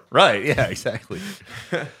sober. Right. Yeah. Exactly.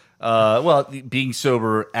 Well, being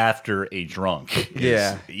sober after a drunk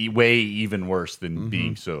is way even worse than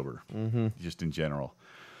being sober, just in general.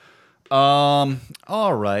 All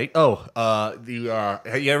right. Oh, have you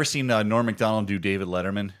ever seen Norm Macdonald do David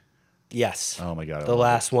Letterman? Yes. Oh my God. The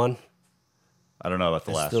last one. I don't know about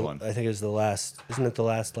the last one. I think it was the last. Isn't it the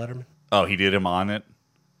last Letterman? Oh, he did him on it?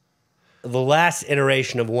 The last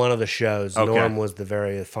iteration of one of the shows, Okay. Norm was the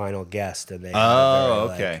very final guest, and they. Oh, had a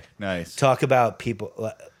very, okay. like, Nice. talk about people.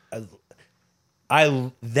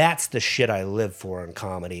 That's the shit I live for in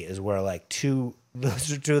comedy. Is where like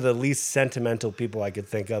those are two of the least sentimental people I could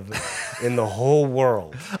think of in the whole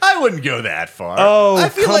world. I wouldn't go that far. Oh, I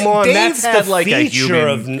feel come like on! Dave That's had the like a feature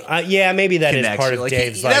human of. Yeah, maybe that is part connection. of Like,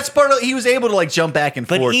 Dave's. that's part of. He was able to like jump back and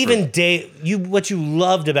But forth. even Dave, what you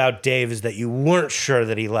loved about Dave is that you weren't sure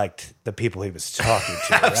that he liked the people he was talking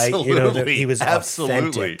to, right? You know, that he was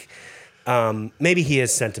Absolutely. authentic. Maybe he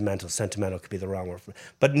is sentimental. Sentimental could be the wrong word for it.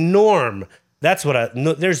 But Norm, that's what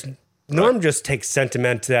Norm just takes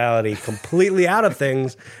sentimentality completely out of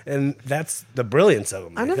things, and that's the brilliance of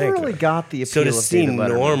him. I never think. really got the appeal So to of see David Letterman.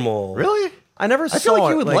 normal, really. I never I saw feel like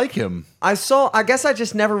you it. would like him. I guess I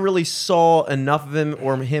just never really saw enough of him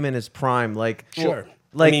or him in his prime. Like, Sure.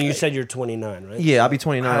 like, I mean, you said you're 29, right? yeah, I'll be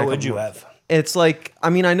 29. How in a would couple you months. have? It's like, I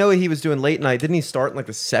mean, I know he was doing late night. Didn't he start in like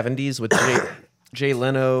the 70s with Jay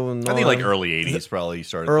Leno and I all think like them? early '80s probably he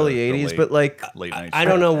started. early the 80s, late, but like, late night. I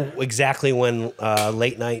don't know exactly when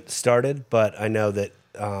late night started, but I know that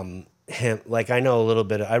him. Like I know a little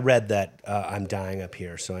bit. I read that I'm Dying Up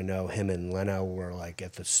Here, so I know him and Leno were like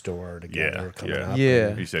at the store together coming up.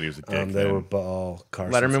 Yeah. He said he was a dick. They then. were all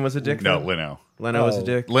Carson's. Letterman was a dick. No, then? Leno. Leno was a Oh.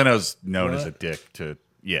 dick. Leno's known as a dick to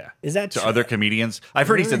Is that to true? other comedians. I've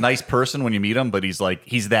heard he's a nice person when you meet him, but he's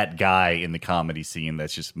that guy in the comedy scene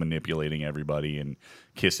that's just manipulating everybody and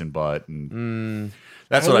kissing butt and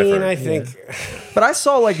that's what I've heard. I think, But I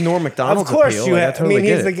saw like Norm of Macdonald's course, appeal. you like, I have. totally I mean,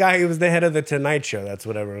 get he's the it. guy who was the head of the Tonight Show. That's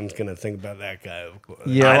what everyone's gonna think about that guy. Of course.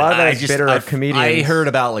 Yeah, a lot of that is bitter I've- comedians. I heard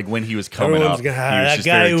about like when he was coming Everyone's up. gonna, he was that just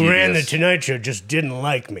guy very who ran the devious. Tonight Show just didn't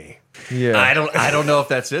like me. Yeah. I don't know if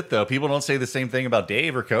that's it though. People don't say the same thing about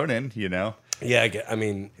Dave or Conan. You know. Yeah, I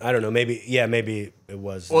mean, I don't know. Maybe it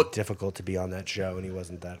was Well- difficult to be on that show, and he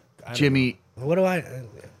wasn't that. I don't Jimmy, know. What do I?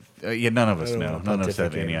 Yeah, none of us don't know. wanna None of us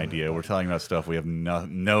have pontificate any on idea. We're talking about stuff we have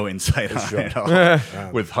no insight on at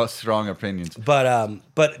all, with strong opinions. But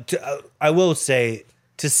I will say,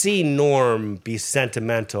 to see Norm be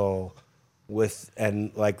sentimental with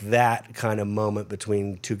and like that kind of moment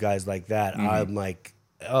between two guys like that, I'm like,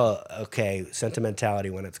 oh, okay, sentimentality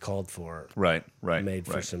when it's called for. Right. Made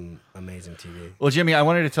for right. some amazing TV. Well, Jimmy, I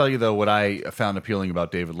wanted to tell you though what I found appealing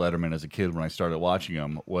about David Letterman as a kid when I started watching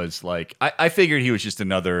him was like I figured he was just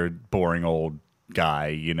another boring old guy,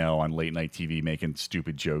 you know, on late night TV making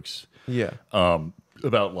stupid jokes Yeah.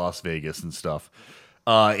 about Las Vegas and stuff.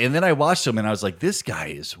 And then I watched him and I was like, this guy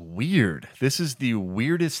is weird. This is the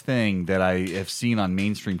weirdest thing that I have seen on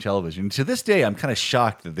mainstream television. To this day, I'm kind of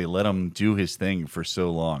shocked that they let him do his thing for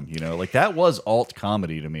so long. You know, like that was alt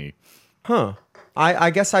comedy to me. Huh. I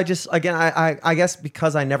guess I just, again, I guess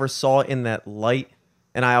because I never saw it in that light,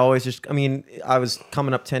 and I always just, I mean, I was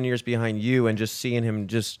coming up 10 years behind you and just seeing him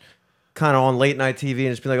just kind of on late night TV and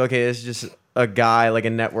just be like, okay, this is just a guy, like a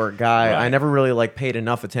network guy. Right. I never really like paid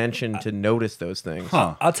enough attention to notice those things.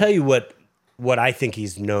 Huh. I'll tell you what I think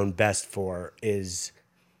he's known best for is,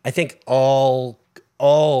 I think all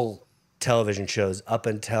television shows up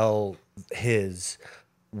until his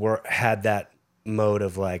had that mode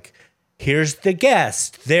of like, here's the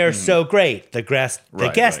guest, they're so great. The guest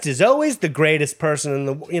Right. is always the greatest person in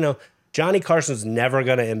the, you know, Johnny Carson's never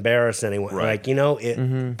going to embarrass anyone. Right. Like, you know,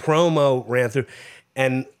 promo ran through,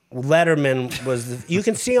 and Letterman was, you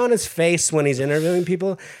can see on his face when he's interviewing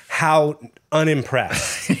people how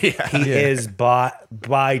unimpressed he is by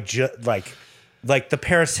like the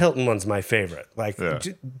Paris Hilton one's my favorite. Like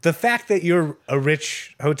the fact that you're a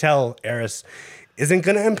rich hotel heiress isn't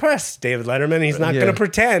going to impress David Letterman. He's not going to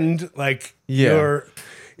pretend like your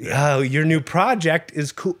new project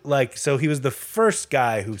is cool. Like, so he was the first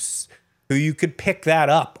guy who you could pick that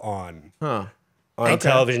up on. On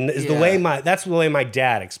television is that's the way my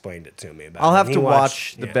dad explained it to me. About I'll it. have He to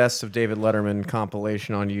watched- watch the best of David Letterman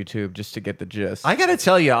compilation on YouTube just to get the gist. I got to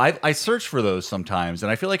tell you, I search for those sometimes,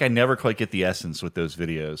 and I feel like I never quite get the essence with those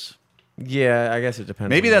videos. Yeah, I guess it depends.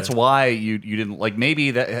 Maybe on that's the- why you didn't like.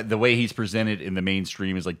 Maybe that the way he's presented in the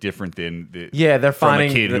mainstream is like different than they're from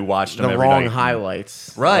finding a kid who watched him the every wrong night.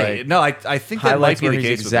 highlights. Right? Like, No, I think that might highlights be where the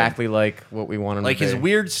he's case. exactly like what we want him like to his be.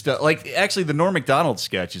 weird stuff. Like actually, the Norm Macdonald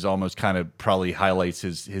sketch is almost kind of probably highlights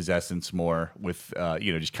his essence more with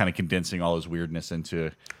just kind of condensing all his weirdness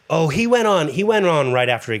into. Oh, he went on right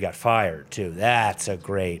after he got fired too. That's a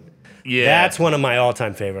great. Yeah. That's one of my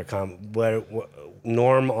all-time favorite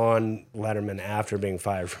Norm on Letterman after being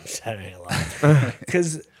fired from Saturday Night Live,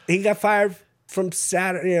 because he got fired from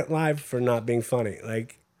Saturday Night Live for not being funny.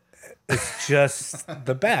 Like, it's just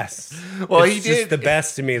the best. Well, it's he just did- the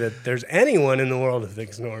best to me that there's anyone in the world who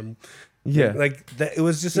thinks Norm. Yeah. Like that, it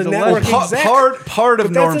was just a He's a network legend. exec. Part of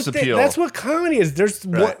But that's Norm's the thing. appeal. That's what comedy is. There's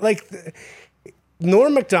Right.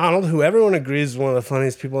 Norm Macdonald, who everyone agrees is one of the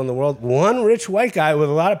funniest people in the world. One rich white guy with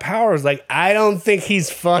a lot of power is like, I don't think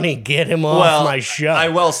he's funny. Get him off my show. I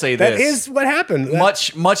will say that this. is what happened.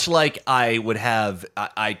 Much like I would have,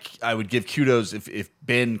 I would give kudos if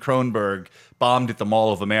Ben Kronberg bombed at the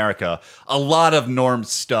Mall of America. A lot of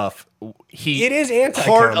Norm's stuff, It is anti-comedy,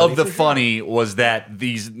 part of the for sure. funny was that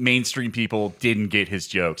these mainstream people didn't get his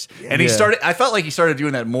jokes, and he started. I felt like he started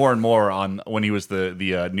doing that more and more on when he was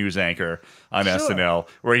the news anchor on SNL,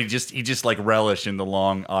 where he just like relished in the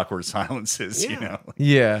long awkward silences. You know,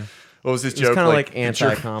 Yeah. what was his was joke? kinda like the Ger-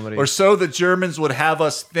 anti-comedy. or so the Germans would have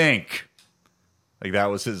us think. Like that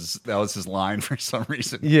was his line for some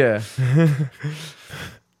reason. Yeah.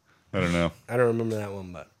 I don't know. I don't remember that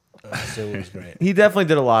one, but I assume it was great. He definitely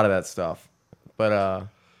did a lot of that stuff. But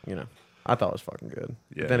I thought it was fucking good.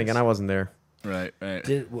 Yeah, But then again, it's- I wasn't there. Right.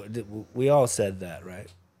 We all said that, right?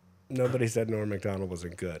 Nobody said Norm Macdonald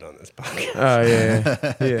wasn't good on this podcast. Oh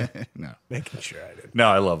yeah. Yeah. No. Making sure I did. No,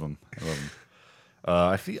 I love him.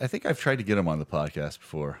 I think I've tried to get him on the podcast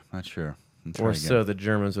before. Not sure. I'll try Or again. so the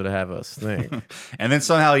Germans would have us think. And then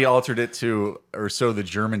somehow he altered it to, or so the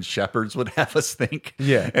German shepherds would have us think.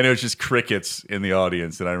 Yeah. And it was just crickets in the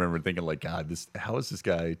audience. And I remember thinking, like, God, how is this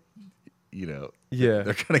guy, Yeah. they're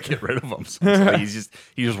going to get rid of him. So it's like he's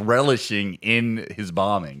just relishing in his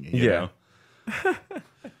bombing. You Yeah. know?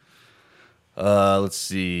 Let's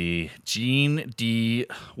see. Gene D.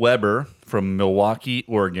 Weber from Milwaukee,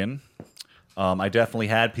 Oregon. I definitely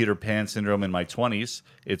had Peter Pan syndrome in my 20s.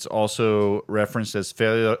 It's also referenced as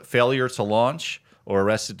failure to launch or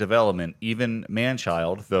Arrested Development, even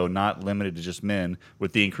Man-Child, though not limited to just men,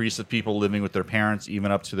 with the increase of people living with their parents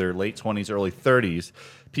even up to their late 20s, early 30s,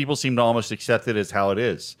 people seem to almost accept it as how it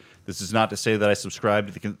is. This is not to say that I subscribe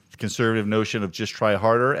to the conservative notion of just try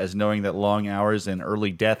harder, as knowing that long hours and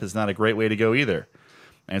early death is not a great way to go either.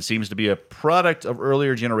 And seems to be a product of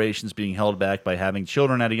earlier generations being held back by having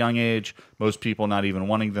children at a young age, most people not even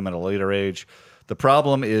wanting them at a later age. The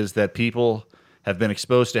problem is that people have been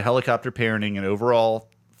exposed to helicopter parenting and overall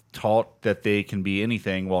taught that they can be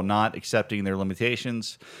anything while not accepting their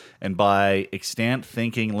limitations, and by extant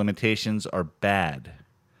thinking limitations are bad.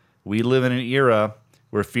 We live in an era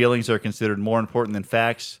where feelings are considered more important than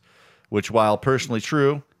facts, which, while personally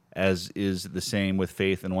true, as is the same with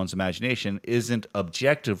faith in one's imagination, isn't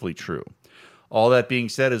objectively true. All that being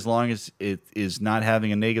said, as long as it is not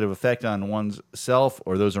having a negative effect on one's self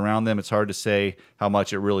or those around them, it's hard to say how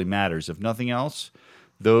much it really matters. If nothing else,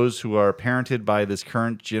 those who are parented by this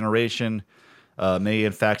current generation may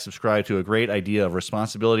in fact subscribe to a great idea of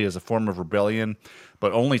responsibility as a form of rebellion,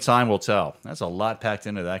 but only time will tell. That's a lot packed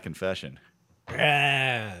into that confession.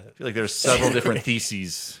 I feel like there's several different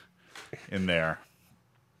theses in there.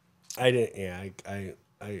 I didn't. Yeah,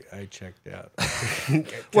 I checked out. Can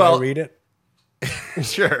Well- I read it?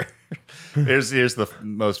 Sure. Here's the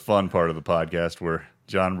most fun part of the podcast where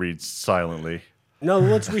John reads silently. No,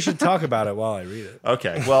 we should talk about it while I read it.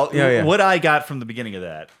 Okay. Well, Yeah. what I got from the beginning of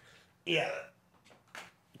that, Yeah.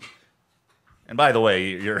 and by the way,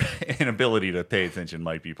 your inability to pay attention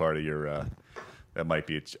might be part of your. That might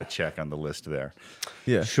be a check on the list there.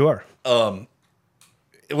 Yeah. Sure.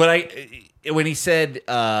 When he said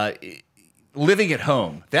living at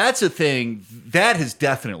home, that's a thing that has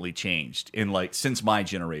definitely changed in since my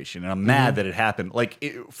generation, and I'm mad that it happened.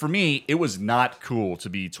 For me, it was not cool to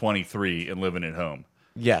be 23 and living at home.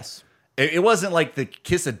 Yes. It wasn't like the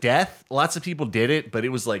kiss of death. Lots of people did it, but it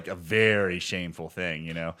was like a very shameful thing,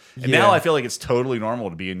 And Yeah. now I feel like it's totally normal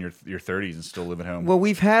to be in your 30s and still live at home. Well,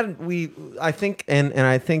 I think, and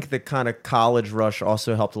I think the kind of college rush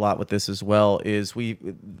also helped a lot with this as well. Is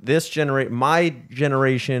my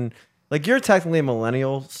generation, like you're technically a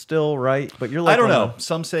millennial still, right? But you're like I don't know.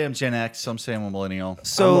 Some say I'm Gen X. Some say I'm a millennial.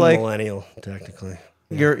 So I'm a like millennial, technically.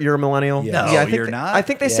 you're a millennial. Yeah. No, I think you're not? I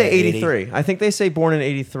think they Yeah, say 80. 83. I think they say born in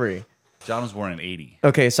 83. John was born in 80.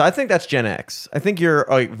 Okay, so I think that's Gen X. I think you're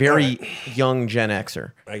a very young Gen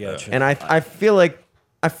Xer. I got you. And I feel like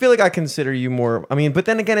I consider you more. I mean, but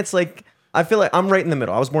then again, it's like I feel like I'm right in the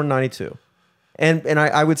middle. I was born in '92, and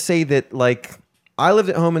I would say that like I lived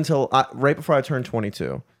at home until right before I turned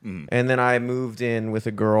 22, and then I moved in with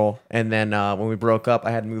a girl, and then when we broke up,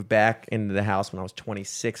 I had to move back into the house when I was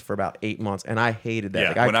 26 for about 8 months, and I hated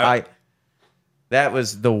that. Yeah, Like that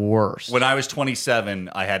was the worst. When I was 27,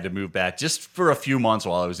 I had to move back just for a few months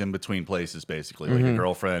while I was in between places, basically. Like a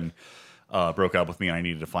girlfriend broke up with me and I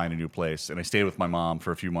needed to find a new place. And I stayed with my mom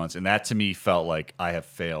for a few months. And that to me felt like I have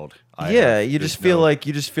failed. You just feel like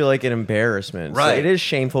an embarrassment. So Right. it is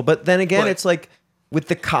shameful. But then again, But- it's like with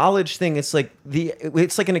the college thing, it's like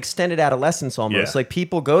an extended adolescence almost. Yeah. Like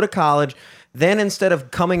people go to college, then instead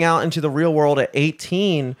of coming out into the real world at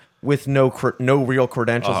 18 with no real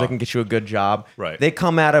credentials that can get you a good job, Right. they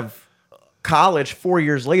come out of college 4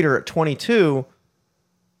 years later at 22,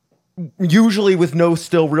 usually with no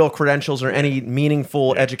still real credentials or any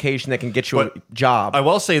meaningful education that can get you But a job. I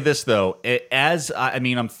will say this, though.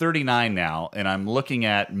 I'm 39 now, and I'm looking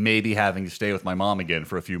at maybe having to stay with my mom again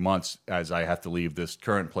for a few months as I have to leave this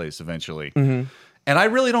current place eventually. And I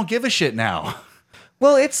really don't give a shit now.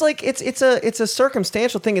 Well, it's like it's a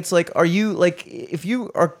circumstantial thing. It's like, are you like if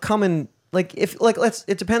you are coming like if like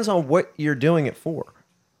it depends on what you're doing it for.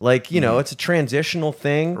 Like it's a transitional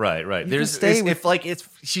thing. Right. You can stay with-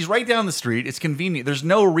 She's right down the street. It's convenient. There's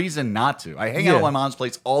no reason not to. I hang out Yeah. at my mom's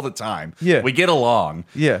place all the time. Yeah. We get along.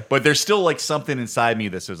 Yeah. But there's still like something inside me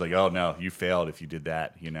that says like, oh no, you failed if you did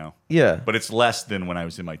that. Yeah. But it's less than when I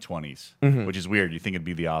was in my 20s, which is weird. You think it'd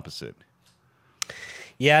be the opposite.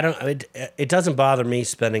 Yeah, it doesn't bother me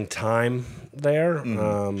spending time there.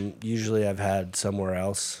 Usually I've had somewhere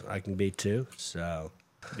else I can be too. So,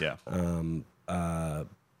 Yeah.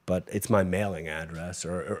 but it's my mailing address,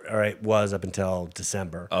 or it was up until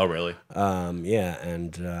December. Oh, really? Yeah,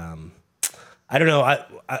 and I don't know.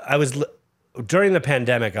 I was during the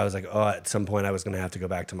pandemic. I was like, oh, at some point I was going to have to go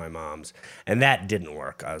back to my mom's, and that didn't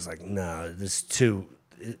work. I was like, no,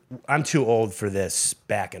 I'm too old for this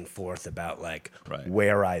back and forth about like Right.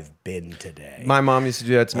 where I've been today. My mom used to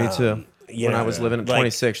do that to me too. when I was living at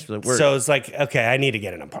 26. So it's like, okay, I need to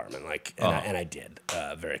get an apartment, and I did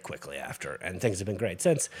very quickly after, and things have been great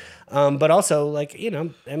since. But also, like,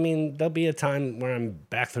 I mean, there'll be a time where I'm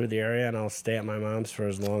back through the area, and I'll stay at my mom's for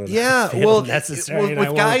as long as I feel necessary.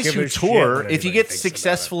 With guys who tour, if you get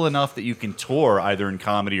successful enough that you can tour either in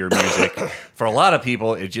comedy or music, for a lot of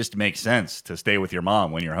people, it just makes sense to stay with your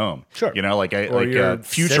mom when you're home. Sure.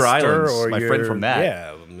 Future Islands, or my friend from that.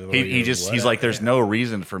 Yeah. He's like, there's no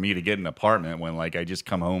reason for me to get an apartment when like I just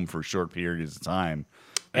come home for short periods of time.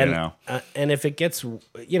 And if it gets,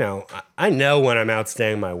 I know when I'm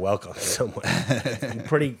outstaying my welcome somewhere.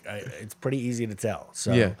 It's pretty easy to tell.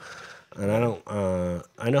 So, yeah. And I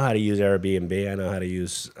know how to use Airbnb. I know how to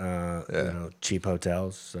use, cheap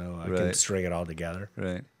hotels. So I can string it all together.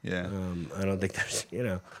 Right. Yeah. I don't think there's,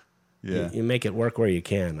 you make it work where you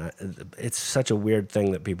can. It's such a weird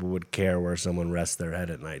thing that people would care where someone rests their head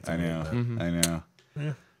at night. I know. Mm-hmm. I know.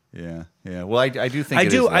 Yeah. Yeah. Well, I do think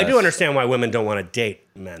I do understand why women don't want to date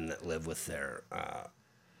men that live with their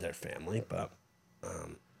family, but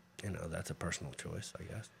that's a personal choice, I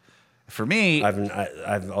guess. For me,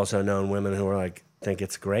 I've also known women who are like think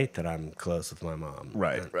it's great that I'm close with my mom.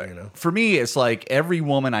 Right. For me, it's like every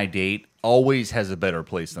woman I date always has a better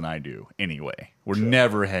place than I do. Anyway, we're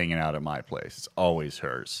never hanging out at my place. It's always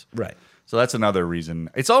hers. Right. So that's another reason.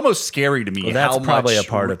 It's almost scary to me. Well, that's probably a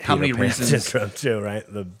part of how many Peter Pan reasons syndrome too, right?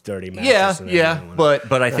 The dirty mattress. Yeah.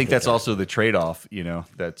 But I think that's also the trade-off.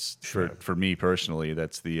 That's for me personally.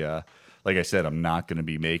 That's the like I said, I'm not going to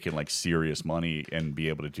be making like serious money and be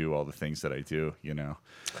able to do all the things that I do. Yeah.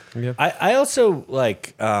 I also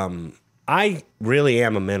like. I really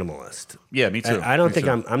am a minimalist. Yeah, me too. I don't think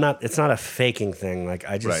I'm not. It's not a faking thing. Like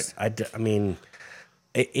I just. I mean,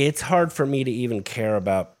 it's hard for me to even care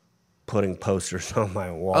about putting posters on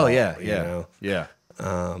my wall. Oh yeah.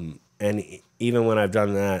 And even when I've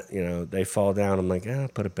done that, they fall down. I'm like,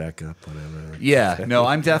 put it back up, whatever. Yeah, no,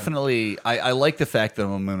 I'm definitely. I like the fact that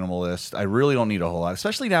I'm a minimalist. I really don't need a whole lot,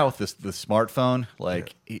 especially now with the smartphone.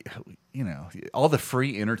 Like, all the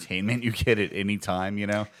free entertainment you get at any time.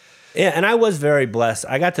 Yeah, and I was very blessed.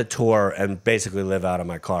 I got to tour and basically live out of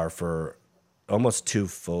my car for almost 2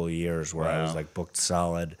 full years where I was like booked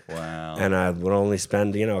solid. Wow. And I would only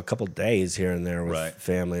spend, a couple days here and there with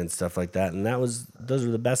family and stuff like that. And those were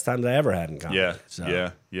the best times I ever had in comedy. Yeah.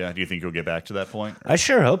 So. Yeah. Do you think you'll get back to that point? I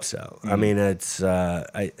sure hope so. I mean, it's,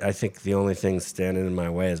 I think the only thing standing in my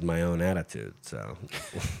way is my own attitude. So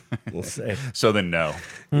we'll see. So then no.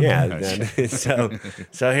 Yeah.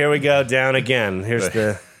 So here we go down again. Here's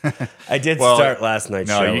I did start last night's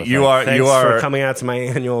show. You are for coming out to my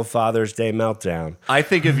annual Father's Day meltdown. I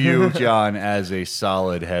think of you, John, as a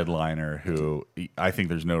solid headliner who I think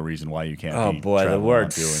there's no reason why you can't. Oh boy, the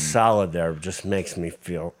word "solid" there just makes me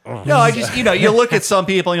feel. No, I just you look at some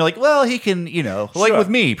people and you're like, well, he can, like with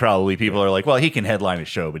me, probably people are like, well, he can headline a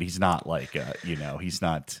show, but he's not like, he's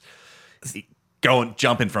not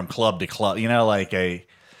jumping from club to club, like a.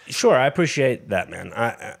 Sure, I appreciate that,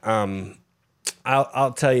 man.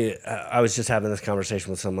 I'll tell you, I was just having this conversation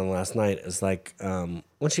with someone last night. It's like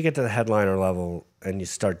once you get to the headliner level and you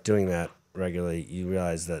start doing that regularly, you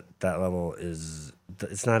realize that level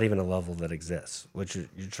it's not even a level that exists, which you're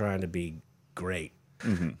trying to be great.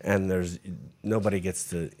 Mm-hmm. And nobody gets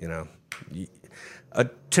to,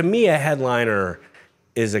 to me, a headliner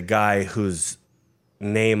is a guy whose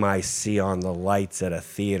name I see on the lights at a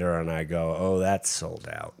theater and I go, oh, that's sold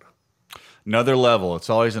out. Another level. It's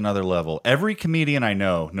always another level. Every comedian I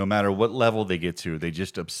know, no matter what level they get to, they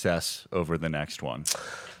just obsess over the next one.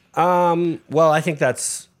 Well, I think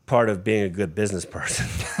that's part of being a good business person.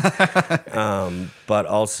 But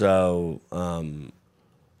also,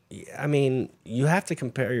 I mean, you have to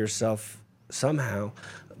compare yourself somehow.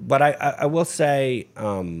 But I will say,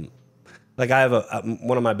 like I have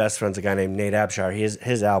one of my best friends, a guy named Nate Abshire.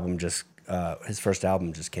 His album his first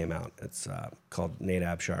album just came out. It's called Nate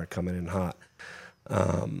Abshire, Coming in Hot.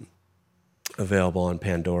 Available on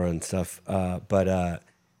Pandora and stuff. But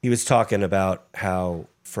he was talking about how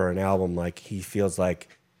for an album, like he feels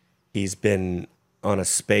like he's been on a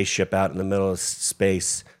spaceship out in the middle of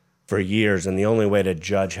space for years, and the only way to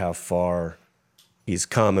judge how far he's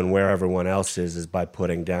come and where everyone else is by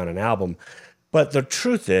putting down an album. But the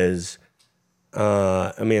truth is,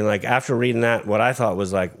 I mean, like after reading that, what I thought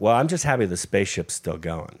was like, well, I'm just happy the spaceship's still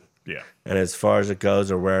going. Yeah. And as far as it goes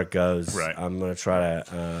or where it goes, right. I'm going to try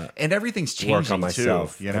to and everything's changing work on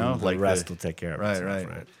myself. Too, like the rest will take care of itself.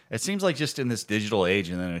 Right. It seems like just in this digital age,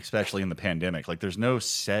 and then especially in the pandemic, like there's no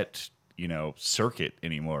set, circuit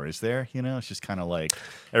anymore, is there? It's just kind of like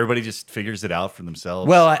everybody just figures it out for themselves.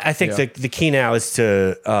 Well, I think the key now is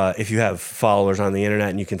to if you have followers on the internet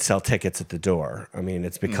and you can sell tickets at the door. I mean,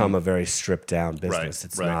 it's become a very stripped down business.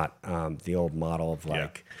 It's not the old model of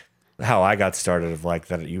like how I got started of like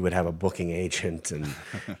that you would have a booking agent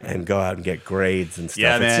and go out and get grades and stuff.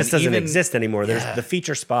 Yeah, man, it just doesn't exist anymore. There's the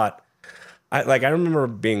feature spot. I remember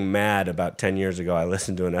being mad about 10 years ago. I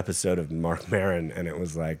listened to an episode of Mark Maron, and it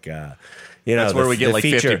was like, that's where we get like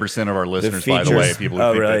 50% of our listeners. By the way, people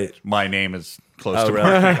who think that my name is close to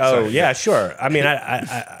Mark. Oh yeah, sure. I mean,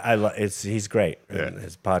 he's great. And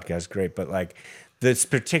his podcast is great, but like this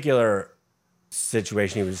particular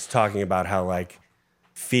situation, he was talking about how like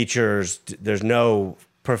features, there's no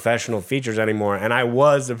professional features anymore, and I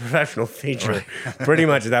was a professional feature pretty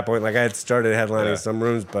much at that point. Like I had started headlining some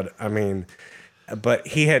rooms, but I mean, but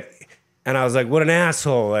he had, and I was like, what an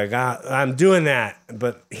asshole! Like I'm doing that,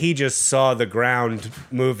 but he just saw the ground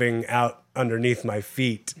moving out underneath my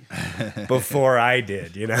feet before I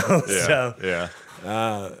did, So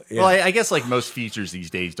Well, I guess like most features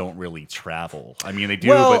these days don't really travel. I mean, they do,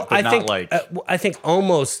 but I not think, like. I think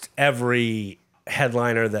almost every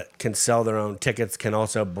headliner that can sell their own tickets can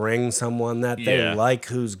also bring someone that they like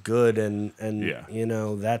who's good and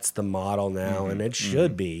that's the model now, and it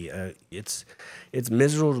should be. It's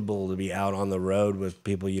miserable to be out on the road with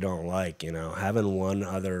people you don't like. Having one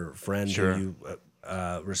other friend who you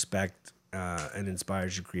respect and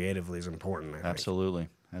inspires you creatively is important. I think.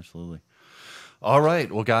 Absolutely. All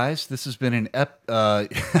right, well, guys, this has been I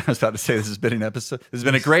was about to say this has been an episode. This has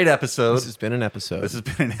been a great episode. This has been an episode. This has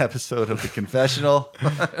been an episode of The Confessional.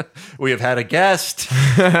 We have had a guest,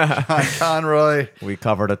 John Conroy. We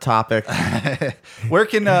covered a topic. Where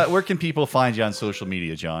can people find you on social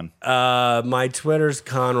media, John? My Twitter's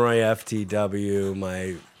Conroy FTW.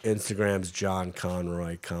 My Instagram's John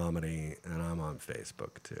Conroy Comedy, and I'm on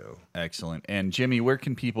Facebook too. Excellent. And Jimmy, where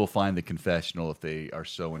can people find The Confessional if they are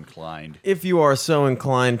so inclined? If you are so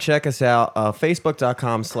inclined, check us out,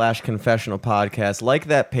 facebook.com/confessional podcast. Like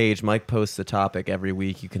that page. Mike posts the topic every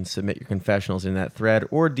week. You can submit your confessionals in that thread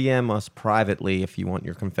or DM us privately if you want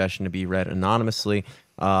your confession to be read anonymously.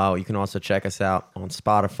 You can also check us out on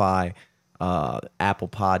Spotify, Apple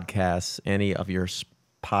Podcasts, any of your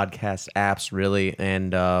podcast apps, really,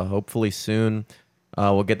 and hopefully soon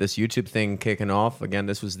we'll get this YouTube thing kicking off. Again,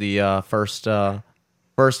 this was the first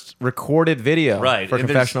recorded video for and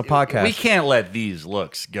Confessional Podcast. We can't let these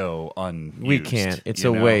looks go unused. We can't. It's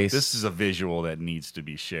a waste. This is a visual that needs to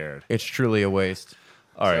be shared. It's truly a waste.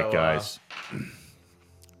 All right, guys.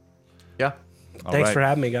 Yeah. Thanks for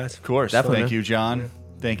having me, guys. Of course. Definitely. Thank you, John.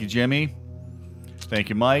 Thank you, Jimmy. Thank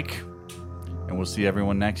you, Mike. And we'll see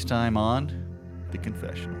everyone next time on The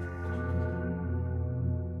Confessional.